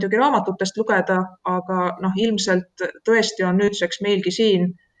tahab, saab muidugi raamatutest lugeda, aga ilmselt tõesti on nüüdseks meilgi siin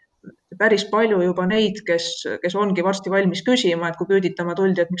päris palju juba neid, kes ongi varsti valmis küsima, et kui küüditama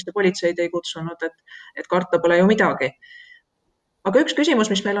tuldi, et miks te politseid ei kutsunud, et karta pole ju midagi. Aga üks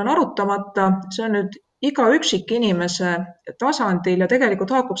küsimus, mis meil on arutamata, see on nüüd iga üksik inimese tasandil ja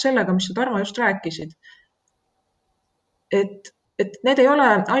tegelikult haakub sellega, mis sa Tarmo just rääkisid. Et need ei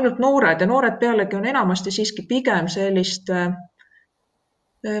ole ainult noored ja noored pealegi on enamasti siiski pigem sellist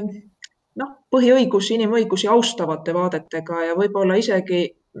põhiõigusi, inimõigusi austavate vaadetega ja võib-olla isegi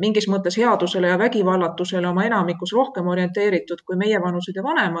mingis mõttes headusele ja vägivallatusele oma enamikus rohkem orienteeritud kui meievanused ja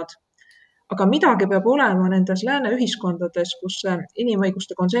vanemad. Aga midagi peab olema nendes lääne ühiskondades, kus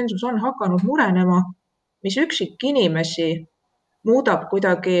inimõiguste konsensus on hakanud murenema, mis üksik inimesi muudab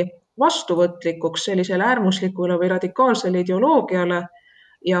kuidagi vastuvõtlikuks sellisele äärmuslikule või radikaalsele ideoloogiale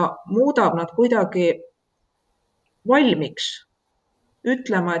ja muudab nad kuidagi valmiks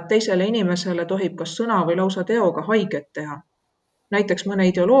ütlema, et teisele inimesele tohib kas sõna või lausa teoga haiget teha. Näiteks mõne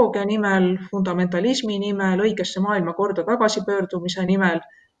ideoloogia nimel, fundamentalismi nimel, õigesse maailmakorda tagasipöördumise nimel,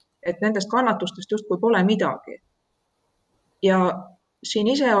 et nendest kannatustest justkui pole midagi. Ja siin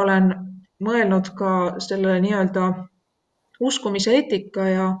ise olen mõelnud ka selle nii-öelda uskumise eetika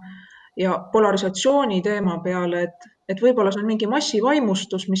ja polarisatsiooni teema peale, et võib-olla see on mingi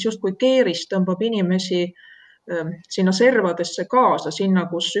massivaimustus, mis justkui keeris tõmbab inimesi sinna servadesse kaasa, sinna,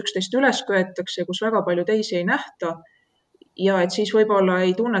 kus üksteist üles köetakse, kus väga palju teisi ei nähta ja et siis võib-olla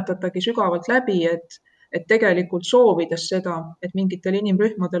ei tunnetatagi sügavalt läbi, et tegelikult soovides seda, et mingitel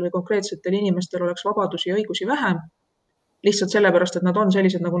inimrühmadel või konkreetsetel inimestel oleks vabadusi ja õigusi vähem, lihtsalt sellepärast, et nad on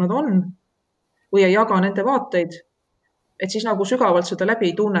sellised, nagu nad on või ei jaga nende vaateid, et siis nagu sügavalt seda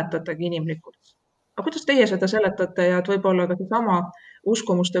läbi ei tunnetatagi inimlikult. Aga kuidas teie seda seletate ja et võib-olla ka sama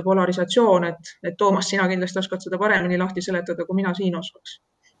uskumuste polarisatsioon, et Toomas, sina kindlasti oskad seda paremini lahti seletada, kui mina siin oskaks?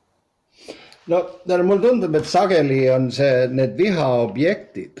 Mulle tundub, et sageli on need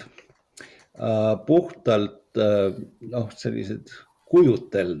vihaobjektid puhtalt sellised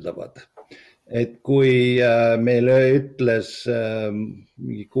kujuteldavad. et kui meile ütles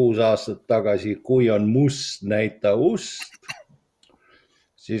mingi 6 aastat tagasi, kui on must, näita ust,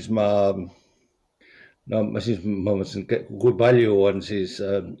 siis ma mõtlesin, kui palju on siis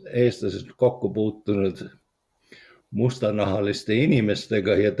eestlased kokku puutunud mustanahaliste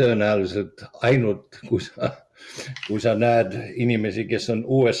inimestega ja tõenäoliselt ainult, kui sa näed inimesi, kes on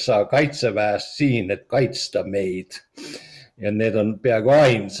USA kaitseväest siin, et kaitsta meid. Ja need on peaaegu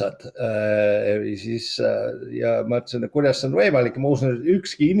ainsad. Ja ma ütlesin, et kuidas on võimalik. Ma usun, et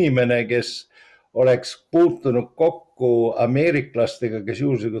ükski inimene, kes oleks puutunud kokku ameeriklastega, kes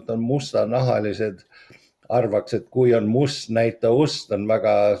juhuslikult on mustanahalised, arvaks, et kui on must, näita ust, on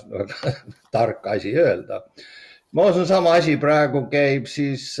väga tark asi öelda. Ma usun, sama asi praegu käib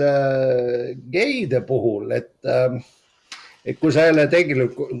siis geide puhul, et kui sa ei ole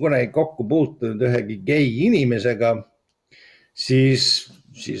tegelikult kunagi kokku puutunud ühegi gei inimesega, siis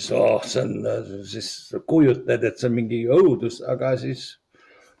kujutad, et see on mingi õudus, aga siis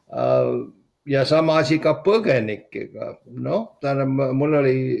ja sama asi ka põgenikega. Mul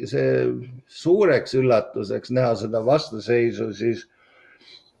oli see suureks üllatuseks näha seda vastuseisu siis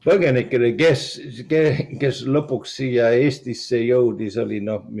põgenikele, kes lõpuks siia Eestisse jõudis, oli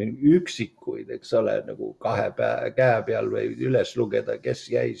üksikuid, eks ole, nagu 2 käe peal või üles lugeda, kes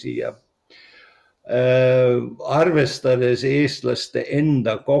jäi siia. Arvestades eestlaste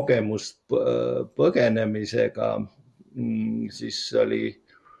enda kogemust põgenemisega, siis oli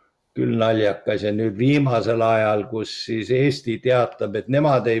küll naljakas ja nüüd viimasel ajal, kus siis Eesti teatab, et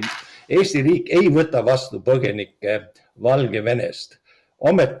Eesti riik ei võta vastu põgenikke Valgevenest.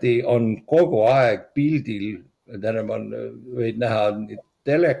 Ometi on kogu aeg pildil, võid näha nii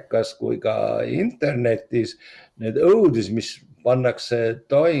telekas kui ka internetis, need õudus, mis pannakse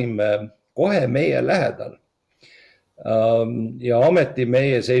toime kohe meie lähedal. Ja ometi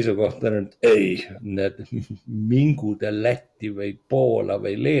meie seisukoht on, et ei, need mingude Lätti või Poola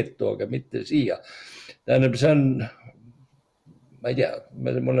või Leetu, aga mitte siia. Tähendab, see on, ma ei tea,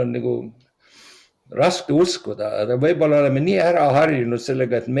 mul on nagu raske uskuda, aga võib-olla oleme nii ära harjunud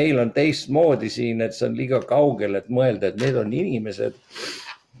sellega, et meil on teistmoodi siin, et see on liiga kaugel, et mõelda, et need on inimesed,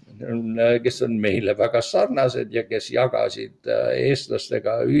 kes on meile väga sarnased ja kes jagasid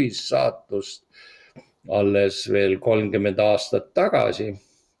eestlastega ühissaatust alles veel 30 aastat tagasi.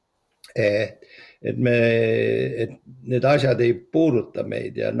 Et need asjad ei puuduta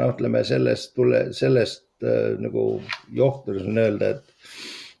meid ja ütleme sellest nagu johtudes on öelda,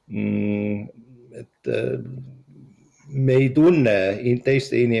 et me ei tunne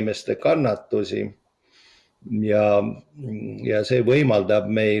teiste inimeste kannatusi ja see võimaldab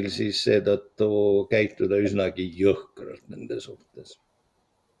meil siis seetõttu käituda üsnagi jõhkralt nende suhtes.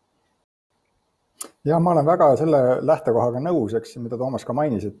 Ja ma olen väga selle lähtekohaga nõus, eks, mida Toomas ka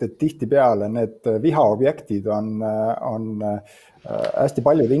mainis, et tihtipeale need vihaobjektid on hästi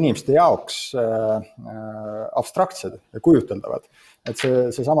paljude inimeste jaoks abstraktsed ja kujuteldavad. Et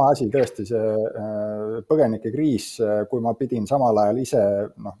see sama asi tõesti, see põgenike kriis, kui ma pidin samal ajal ise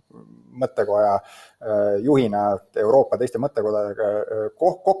mõttekoja juhina Euroopa teiste mõttekodadega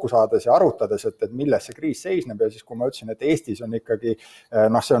kokku saades ja arutades, et milles see kriis seisneb ja siis kui ma ütlesin, et Eestis on ikkagi,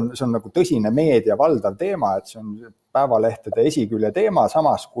 see on nagu tõsine meedia valdav teema, et see on päevalehtede esikülje teema,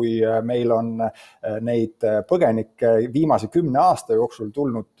 samas kui meil on neid põgenikke viimase 10 aasta jooksul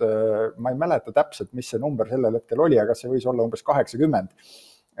tulnud, ma ei mäleta täpselt, mis see number sellel hetkel oli, aga see võis olla umbes 80.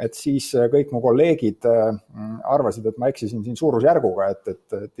 Et siis kõik mu kolleegid arvasid, et ma eksisin siin suurusjärguga,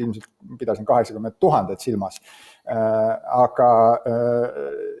 et ilmselt pidasin 80 000 silmas. Aga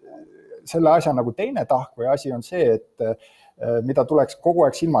selle asja nagu teine tahk või asi on see, et mida tuleks kogu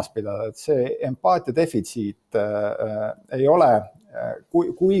aeg silmas pidada, et see empaatia defitsiit ei ole,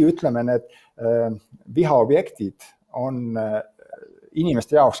 kui ütleme need vihaobjektid on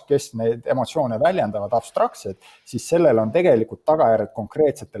inimeste jaoks, kes neid emotsioone väljendavad abstraktsed, siis sellel on tegelikult tagajärjed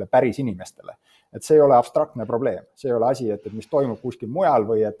konkreetsetele päris inimestele. Et see ei ole abstraktne probleem, see ei ole asi, et mis toimub kuskil mujal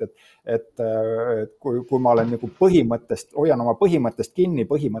või et kui ma olen nagu hoian oma põhimõttest kinni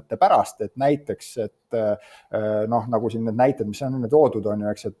põhimõtte pärast, et näiteks, et nagu siin need näited, mis on toodud on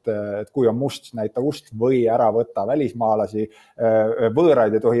ju, eks, et kui on must, näita ust või ära võtta välismaalasi,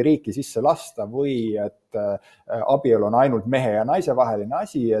 võõraid ei tohi riiki sisse lasta või et abielu on ainult mehe ja naise vaheline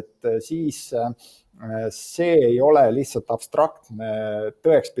asi, et siis see ei ole lihtsalt abstraktne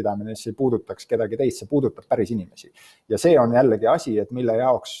tõekspidamine, see ei puudutaks kedagi teist, see puudutab päris inimesi. Ja see on jällegi asi, et mille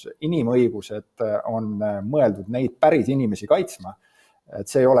jaoks inimõigused on mõeldud neid päris inimesi kaitsma, et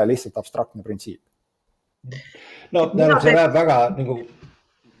see ei ole lihtsalt abstraktne printsiip. See läheb väga,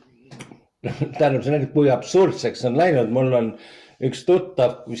 kui absurdseks on läinud, mul on üks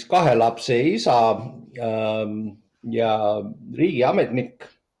tuttav, mis 2 lapse isa ja riigiametnik,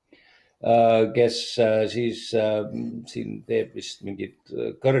 kes siis siin teeb vist mingit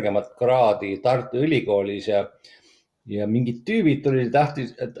kõrgemat kraadi Tartu Ülikoolis ja mingid tüübid tulid,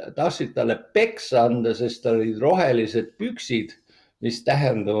 tahtsid talle peksa anda, sest tal olid rohelised püksid, mis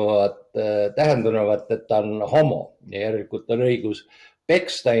tähendavad, et ta on homo ja järelikult on õigus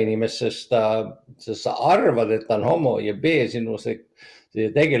peksta inimest, sest sa arvad, et ta on homo ja B,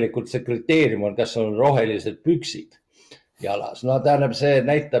 tegelikult see kriteerium on, kas on rohelised püksid jalas. No tähendab, see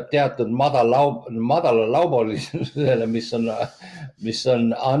näitab teatud madalalaubalisusele, mis on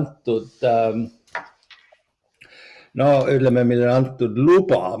antud, no ütleme, mille on antud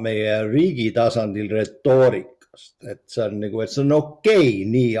luba meie riigi tasandil retoorikast, et see on nagu, et see on okei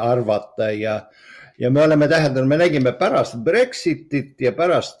nii arvata ja me oleme tähendanud, me nägime pärast Brexitit ja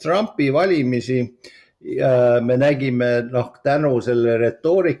pärast Trumpi valimisi ja me nägime tänu selle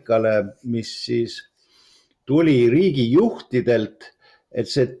retoorikale, mis siis tuli riigijuhtidelt, et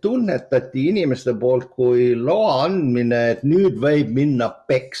see tunnetati inimeste poolt kui loa andmine, et nüüd võib minna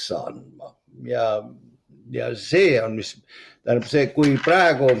peksa andma ja see on, mis tähendab see,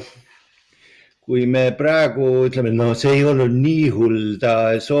 kui me praegu ütleme, no see ei olnud nii hull,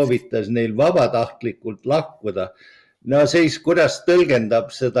 ta soovitas neil vabatahtlikult lahkuda. No siis, kuidas tõlgendab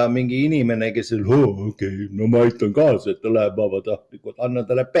seda mingi inimene, kes on, okei, no ma aitan kaasa, et ta läheb vabatahtlikult, anna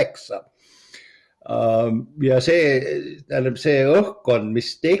talle peksa. Ja see õhkkond, mis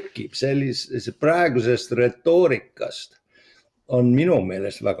tekib praegusest retoorikast, on minu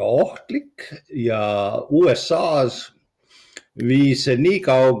meelest väga ohtlik ja USA-s viis nii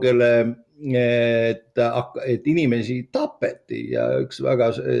kaugele, et inimesi tapeti ja üks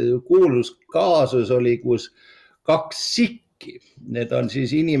väga kuulus kaasus oli, kus 2 sikki, need on siis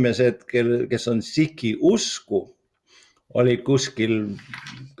inimesed, kes on siki usku, olid kuskil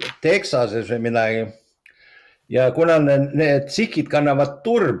Texases või midagi ja kuna need sikid kannavad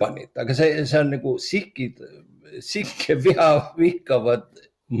turbanit, aga see on nagu sikke vihkavad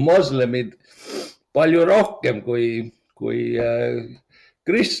moslemid palju rohkem kui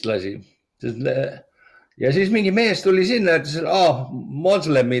kristlasi. Ja siis mingi mees tuli sinna, ütles,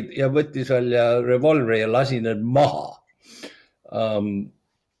 moslemid ja võttis välja revolvri ja lasi need maha.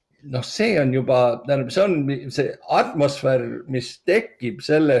 See on juba, see on see atmosfäär, mis tekib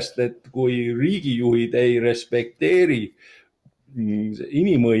sellest, et kui riigijuhid ei respekteeri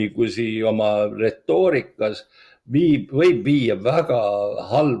inimõigusi oma retoorikas, võib viia väga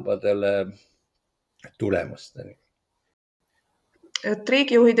halbadele tulemusteni. Et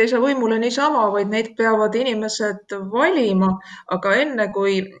riigijuhid ei saa võimule niisama, vaid neid peavad inimesed valima, aga enne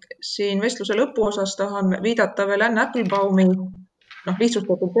kui siin vestluse lõpuosas tahan viidata veel Anne Applebaumi,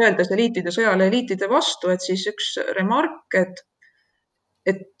 lihtsustatult öeldes eliitide sõjale eliitide vastu, et siis üks remark,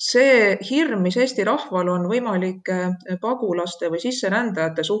 et see hirm, mis Eesti rahval on võimalike pagulaste või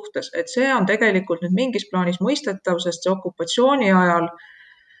sisserändajate suhtes, et see on tegelikult nüüd mingis plaanis mõistetav, sest see okupatsiooni ajal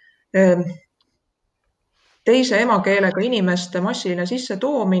teise emakeelega inimeste massiline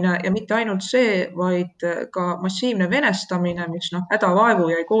sissetoomine ja mitte ainult see, vaid ka massiivne venestamine, mis hädavaevu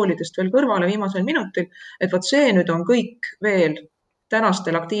jäi koolidest veel kõrvale viimasel minutil, et võt see nüüd on kõik veel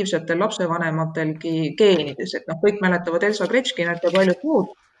tänastel aktiivsetel lapsevanematelgi geenides, et kõik mäletavad Elsa Gretškinat ja paljud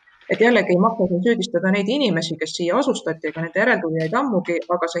muud, et jällegi ei maksa siin süüdistada neid inimesi, kes siia asustati, ega nende järeltulijaid ammugi,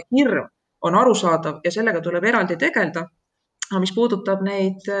 aga see hirm on arusaadav ja sellega tuleb eraldi tegelda. Aga mis puudutab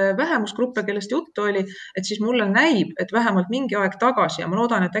neid vähemusgruppe, kellest juttu oli, et siis mulle näib, et vähemalt mingi aeg tagasi ja ma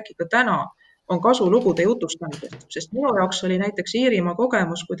loodan, et äkki ka täna on kasu lugude jutustamisest, sest minu jaoks oli näiteks Iirimaa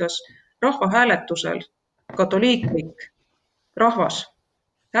kogemus, kuidas rahvahääletusel katoliiklik rahvas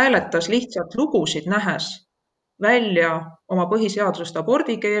hääletas lihtsalt lugusid nähes välja oma põhiseadusest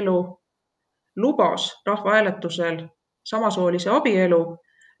abordikeelu, lubas rahvahääletusel samasoolise abielu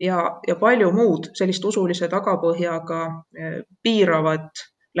ja palju muud sellist usulise tagapõhjaga piiravat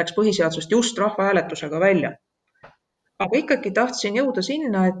läks põhiseadusest just rahvahääletusega välja. Aga ikkagi tahtsin jõuda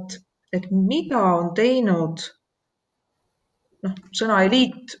sinna, et mida on teinud, sõna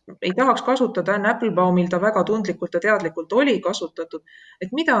eliit ei tahaks kasutada, Anne Applebaumil ta väga tundlikult ja teadlikult oli kasutatud, et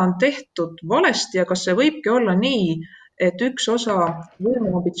mida on tehtud valesti ja kas see võibki olla nii, et üks osa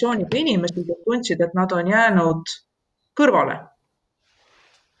võimuambitsiooniga inimesi, kes tundsid, et nad on jäänud kõrvale,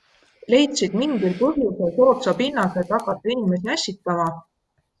 leidsid mingil põhjusel soodsa pinnase, et hakata inimesi ässitama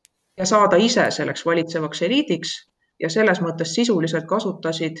ja saada ise selleks valitsevaks eliidiks ja selles mõttes sisuliselt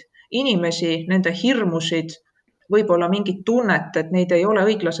kasutasid inimesi, nende hirmusid, võib-olla mingit tunnet, et neid ei ole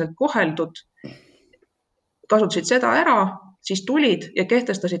õiglaselt koheldud, kasutasid seda ära, siis tulid ja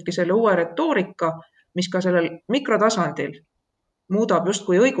kehtestasidki selle uue retoorika, mis ka sellel mikrotasandil muudab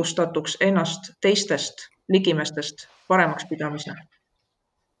justkui õigustatuks ennast teistest ligimestest paremaks pidamise?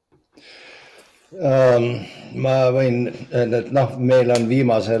 Ma võin öelda, et meil on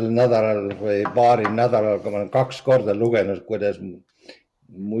viimasel nädalal või paaril nädalal, kui ma olen 2 korda lugenud, kuidas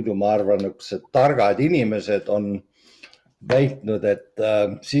muidu ma arvan, et targad inimesed on väitnud, et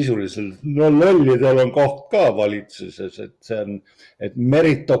sisuliselt lollidel on koht ka valitsuses, et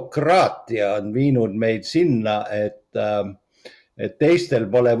meritokraatia on viinud meid sinna, et teistel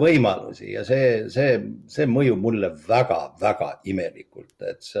pole võimalusi ja see mõjub mulle väga imelikult,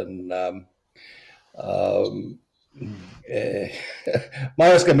 et see on ma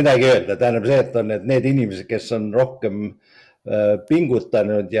ei oska midagi öelda, tähendab see, et on need inimesed, kes on rohkem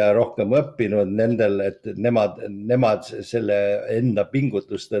pingutanud ja rohkem õppinud nendel, et nemad selle enda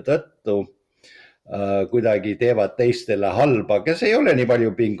pingutuste tõttu kuidagi teevad teistele halba, kes ei ole nii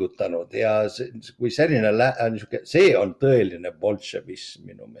palju pingutanud ja kui selline, see on tõeline bolševism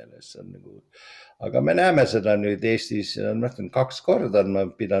minu meelest. Aga me näeme seda nüüd Eestis, 2 korda ma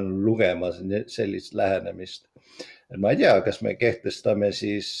pidanud lugema sellist lähenemist. Ma ei tea, kas me kehtestame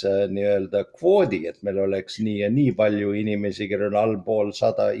siis nii-öelda kvoodi, et meil oleks nii ja nii palju inimesi, kellel on allpool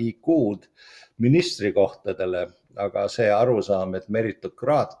 100 IQ-d ministrikohtadele, aga see arusaam, et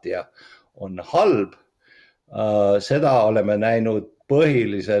meritokraatia on halb, seda oleme näinud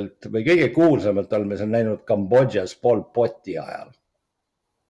põhiliselt või kõige kuulsamalt oleme seda näinud Kambodžas Pol Poti ajal.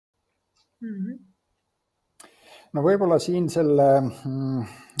 No võib-olla siin see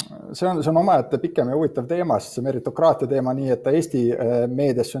on omaette pikem ja huvitav teema, sest see meritokraatia teema nii, et ta Eesti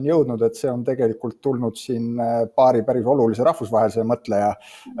meediasse on jõudnud, et see on tegelikult tulnud siin paari päris olulise rahvusvahelise mõtleja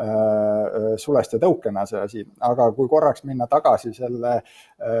Sulest ja Tõukena see asi. Aga kui korraks minna tagasi selle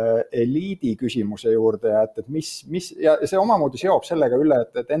eliidi küsimuse juurde, ja see omamoodi seob sellega üle,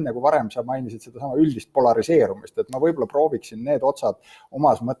 et enne kui varem sa mainisid seda sama üldist polariseerumist, et ma võib-olla prooviksin need otsad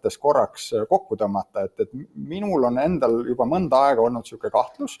omas mõttes korraks kokku tõmmata, et minul on endal juba mõnda aega olnud selline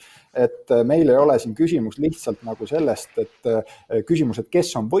kahtlus, et meil ei ole siin küsimus lihtsalt nagu sellest, et küsimus, et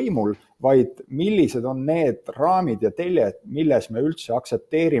kes on võimul, vaid millised on need raamid ja teljed, milles me üldse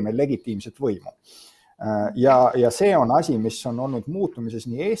aksepteerime legitiimset võimu. Ja see on asi, mis on olnud muutumises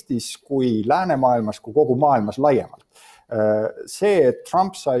nii Eestis kui läänemaailmas kui kogu maailmas laiemalt. See, et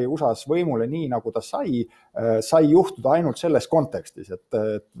Trump sai USAs võimule nii, nagu ta sai juhtuda ainult selles kontekstis, et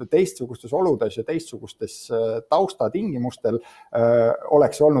teistsugustes oludes ja teistsugustes taustatingimustel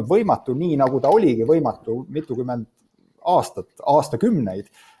oleks olnud võimatu nii, nagu ta oligi võimatu mitukümmend aastakümneid,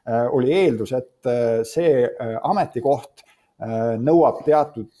 oli eeldus, et see ametikoht nõuab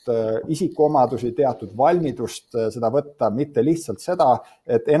teatud isikuomadusi, teatud valmidust seda võtta, mitte lihtsalt seda,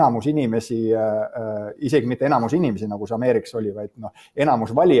 et enamus inimesi, isegi mitte enamus inimesi, nagu see Ameerikas oli, vaid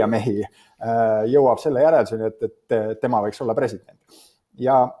enamus valijamehi jõuab selle järelduseni, et tema võiks olla president.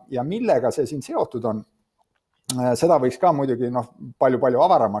 Ja millega see siin seotud on? Seda võiks ka muidugi palju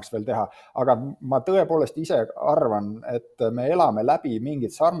avaramaks veel teha, aga ma tõepoolest ise arvan, et me elame läbi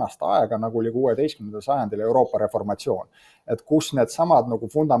mingit sarnast aega, nagu oli 16. sajandil Euroopa reformatsioon, et kus need samad nagu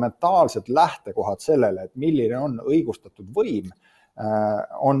fundamentaalsed lähtekohad sellele, et milline on õigustatud võim,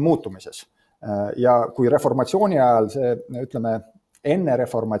 on muutumises. Ja kui reformatsiooni ajal see, ütleme, enne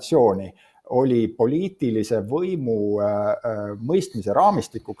reformatsiooni oli poliitilise võimu mõistmise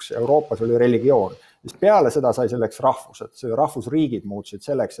raamistikuks, Euroopas oli religioon. Siis peale seda sai selleks rahvused, rahvusriigid muutusid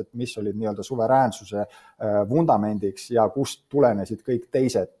selleks, et mis olid nii-öelda suveräänsuse vundamendiks ja kust tulenesid kõik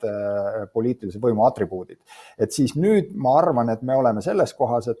teised poliitilise võimu atribuudid. Et siis nüüd ma arvan, et me oleme selles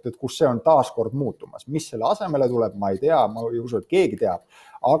kohas, et kus see on taaskord muutumas. Mis selle asemele tuleb, ma ei tea, ma ei usu, et keegi teab.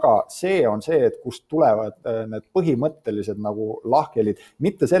 Aga see on see, et kust tulevad need põhimõttelised nagu lahkhelid,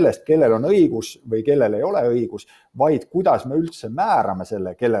 mitte sellest, kellel on õigus või kellel ei ole õigus, vaid kuidas me üldse määrame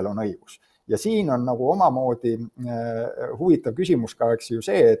selle, kellel on õigus. Ja siin on nagu omamoodi huvitav küsimus ka ju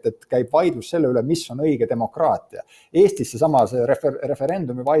see, et käib vaidlus selle üle, mis on õige demokraatia. Eestis see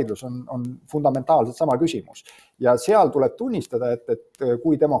referendumi vaidlus on fundamentaalselt sama küsimus. Ja seal tuleb tunnistada, et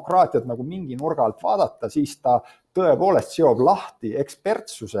kui demokraatiat nagu mingi nurga alt vaadata, siis ta tõepoolest seob lahti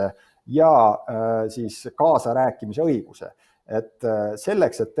ekspertsuse ja siis kaasarääkimise õiguse. Et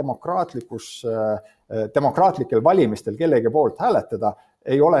selleks, et demokraatlikel valimistel kellegi poolt hääletada,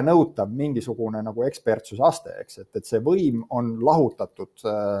 ei ole nõutav mingisugune nagu ekspertsuse aste, et see võim on lahutatud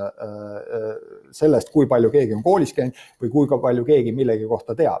sellest, kui palju keegi on koolis käinud või kui palju keegi millegi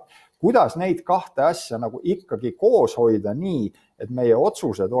kohta teab. Kuidas neid kahte asja nagu ikkagi koos hoida nii, et meie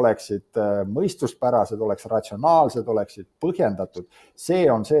otsused oleksid mõistuspärased, oleks ratsionaalsed, oleksid põhjendatud, see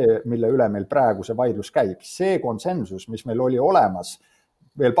on see, mille üle meil praegu see vaidlus käib. See konsensus, mis meil oli olemas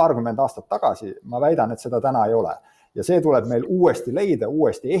veel paarkümmend aastat tagasi, ma väidan, et seda täna ei ole. ja see tuleb meil uuesti leida,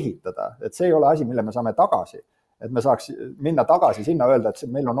 uuesti ehitada, et see ei ole asi, mille me saame tagasi, et me saaks minna tagasi sinna öelda, et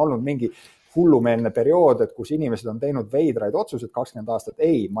meil on olnud mingi hullumeelne periood, et kus inimesed on teinud veidraid otsused 20 aastat.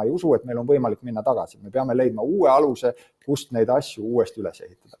 Ei, ma ei usu, et meil on võimalik minna tagasi. Me peame leidma uue aluse, kust neid asju uuesti üles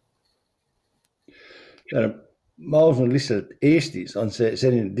ehitada. Ma usun lihtsalt, et Eestis on see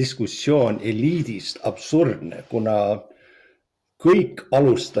selline diskussioon eliidist absurdne, kuna kõik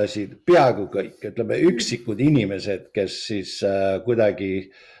alustasid, peaaegu kõik, ütleme üksikud inimesed, kes siis kuidagi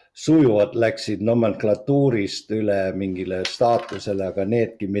sujuvalt läksid nomenklatuurist üle mingile staatusele, aga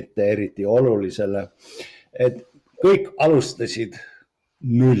needki mitte eriti olulisele, et kõik alustasid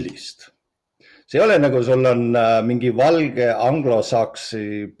nullist. See ei ole nagu sul on mingi valge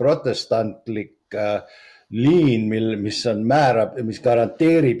anglosaksi protestantlik liin, mis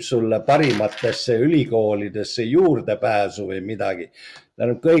garanteerib sulle parimatesse ülikoolidesse juurdepääsu või midagi.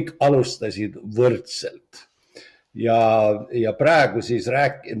 Kõik alustasid võrdselt. Ja praegu siis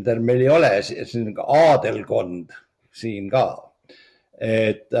meil ei ole aadelkond siin ka.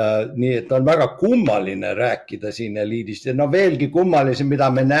 Nii et on väga kummaline rääkida siin eliidist ja veelgi kummalisem, mida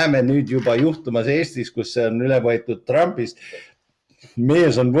me näeme nüüd juba juhtumas Eestis, kus see on üle võetud Trumpist.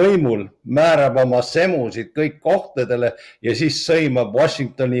 Mees on võimul, määrab oma semusid kõik kohtadele ja siis sõimab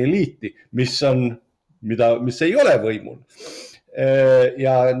Washingtoni eliiti, mis ei ole võimul.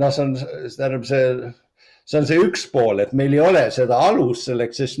 Ja see on see üks pool, et meil ei ole seda alus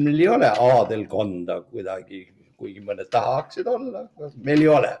selleks, sest meil ei ole aadelkonda kuidagi, kuigi mõned tahaksid olla, meil ei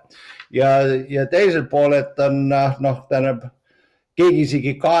ole. Ja teisel pool, et on,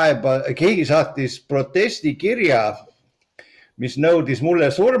 keegi saatis protestikirja, mis nõudis mulle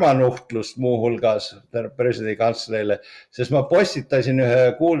surmanuhtlust muuhulgas presidendi kantslerile, sest ma postitasin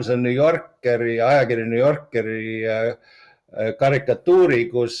ühe kuulsa ajakirja New Yorkeri karikatuuri,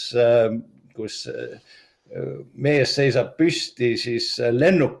 kus mees seisab püsti siis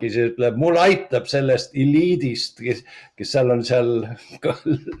lennukis ja ütleb, mul aitab sellest eliidist, kes seal on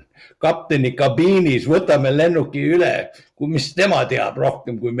kapteni kabiinis, võtame lennuki üle, mis tema teab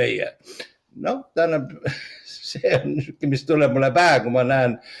rohkem kui meie. See on, mis tuleb mulle pähe, kui ma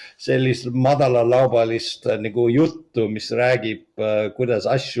näen sellist madalalaubalist nagu juttu, mis räägib, kuidas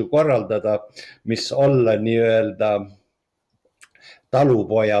asju korraldada, mis olla nii-öelda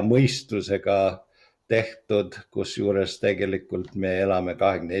talupoja mõistusega tehtud, kus juures tegelikult me elame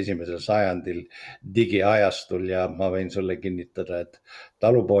 21. sajandil digiajastul ja ma võin sulle kinnitada, et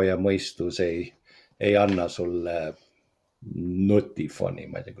talupoja mõistus ei anna sulle nutifoni,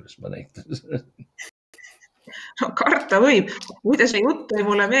 ma ei tea, kuidas ma näitan. Karta võib. Muide, see jutt tõi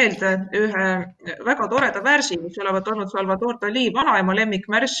mulle meelde ühe väga toreda värsi, mis olevat olnud Salvador Dali vanaema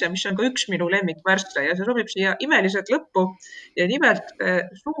lemmikmärsse, mis on ka üks minu lemmikmärsse ja see sobib siia imeliselt lõppu. Ja nimelt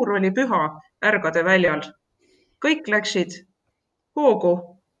suur oli püha ärgade väljal. Kõik läksid hoogu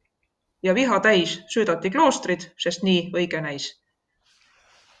ja viha täis süüdati kloostrid, sest nii õige näis.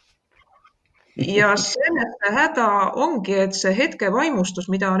 Ja selle häda ongi, et see hetke vaimustus,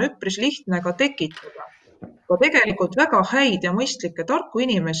 mida on üpris lihtne ka tekitada, ka tegelikult väga häid ja mõistlikke tarku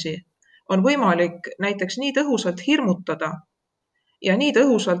inimesi on võimalik näiteks nii tõhusalt hirmutada ja nii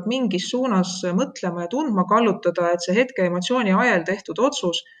tõhusalt mingis suunas mõtlema ja tundma kallutada, et see hetke emotsiooni ajel tehtud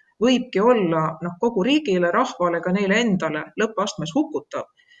otsus võibki olla kogu riigile, rahvale, ka neile endale lõppastmes hukutav.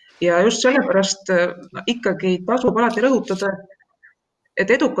 Ja just sellepärast ikkagi tasub alati rõhutada,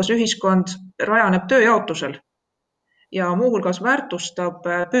 et edukas ühiskond rajaneb tööjaotusel ja muuhulgas väärtustab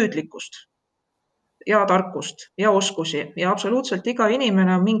püüdlikkust ja tarkust ja oskusi ja absoluutselt iga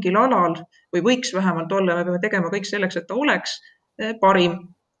inimene on mingil alal või võiks vähemalt olla, me peame tegema kõik selleks, et ta oleks parim.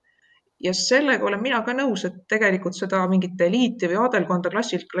 Ja sellega olen mina ka nõus, et tegelikult seda mingit eliiti või aadelkonda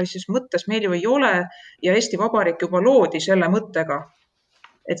klassilises mõttes meil ju ei ole ja Eesti Vabariik juba loodi selle mõttega,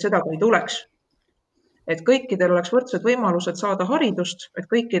 et seda ka ei tuleks. Et kõikidel oleks võrdsed võimalused saada haridust, et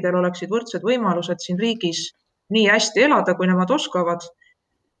kõikidel oleksid võrdsed võimalused siin riigis nii hästi elada, kui nemad oskavad,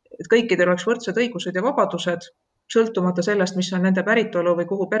 et kõikidel oleks võrdsed õigused ja vabadused, sõltumata sellest, mis on nende päritolu või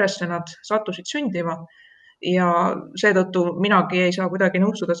kuhu peresse nad sattusid sündima. Ja seetõttu minagi ei saa kuidagi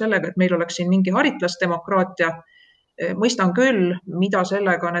nõustuda sellega, et meil oleks siin mingi haritlasdemokraatia. Mõistan küll, mida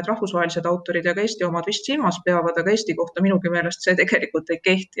sellega need rahvusvahelised autorid ja ka Eesti omad vist silmas peavad, aga Eesti kohta minugi meelest see tegelikult ei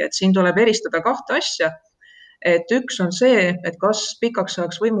kehti. Et siin tuleb eristada kahte asja. Et üks on see, et kas pikaks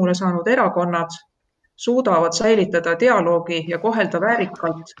ajaks võimule saanud erakonnad suudavad säilitada dialoogi ja kohelda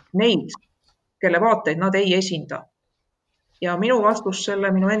väärikalt neid, kelle vaateid nad ei esinda. Ja minu vastus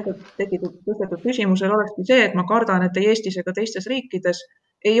selle minu enda tõstetud küsimusel olekski see, et ma kardan, et ei Eestis ega teistes riikides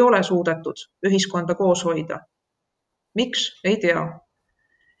ei ole suudetud ühiskonda koos hoida. Miks? Ei tea.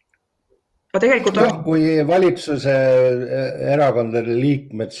 Aga tegelikult on... Kui valitsuse erakondade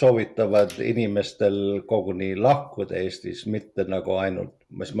liikmed soovitavad inimestel koguni lahkuda Eestis, mitte nagu ainult,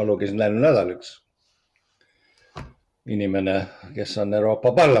 mis ma lugesin läinud nädal üks inimene, kes on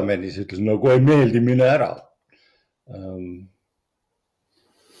Euroopa Parlamendis, ütles, no kui ei meeldi, mine ära.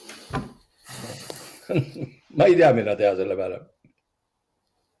 Ma ei tea, mida teha selle peale.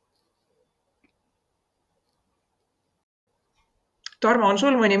 Tarmo, on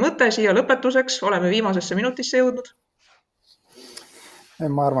sul mõni mõte siia lõpetuseks? Oleme viimasesse minutisse jõudnud.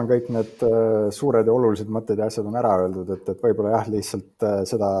 Ma arvan, kõik need suured ja olulised mõtted ja asjad on ära öeldud, et võib-olla jah, lihtsalt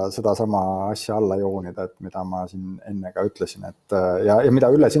seda sama asja alla joonida, et mida ma siin enne ka ütlesin, ja mida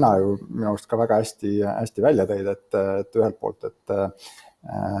Ülle, sina ju minu arust ka väga hästi välja tõid, et ühelt poolt,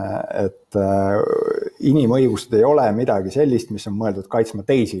 et inimõigused ei ole midagi sellist, mis on mõeldud kaitsma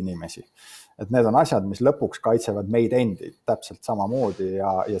teisi inimesi. Et need on asjad, mis lõpuks kaitsevad meid endid täpselt samamoodi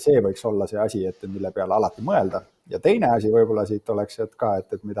ja see võiks olla see asi, mille peale alati mõelda. Ja teine asi võib-olla siit oleks, et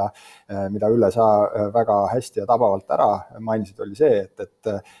mida Ülle sa väga hästi ja tabavalt ära mainisid, oli see,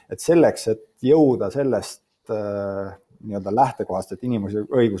 et selleks, et jõuda sellest nii-öelda lähtekohast, et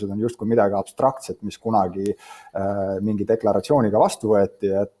inimõigused on justkui midagi abstraktset, mis kunagi mingi deklaratsiooniga vastu võeti,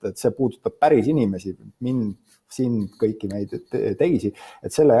 et see puudutab päris inimesi, mind, sind, kõiki meid teisi,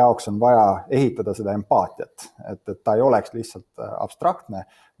 et selle jaoks on vaja ehitada seda empaatiat, et ta ei oleks lihtsalt abstraktne,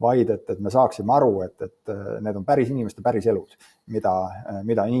 vaid et me saaksime aru, et need on päris inimeste päris elud,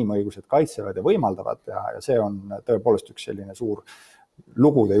 mida inimõigused kaitsevad ja võimaldavad ja see on tõepoolest üks selline suur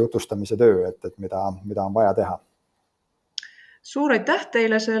lugude jutustamise töö, et mida on vaja teha. Suur aitäh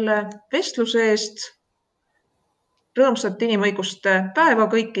teile selle vestluse eest, rõõmsat inimõiguste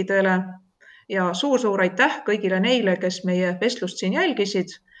päeva kõikidele ja suur aitäh kõigile neile, kes meie vestlust siin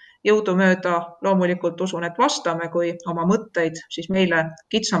jälgisid. Jõudumööda loomulikult usun, et vastame, kui oma mõtteid siis meile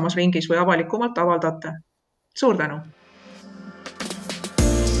kitsamas ringis või avalikumalt avaldate. Suur tänu!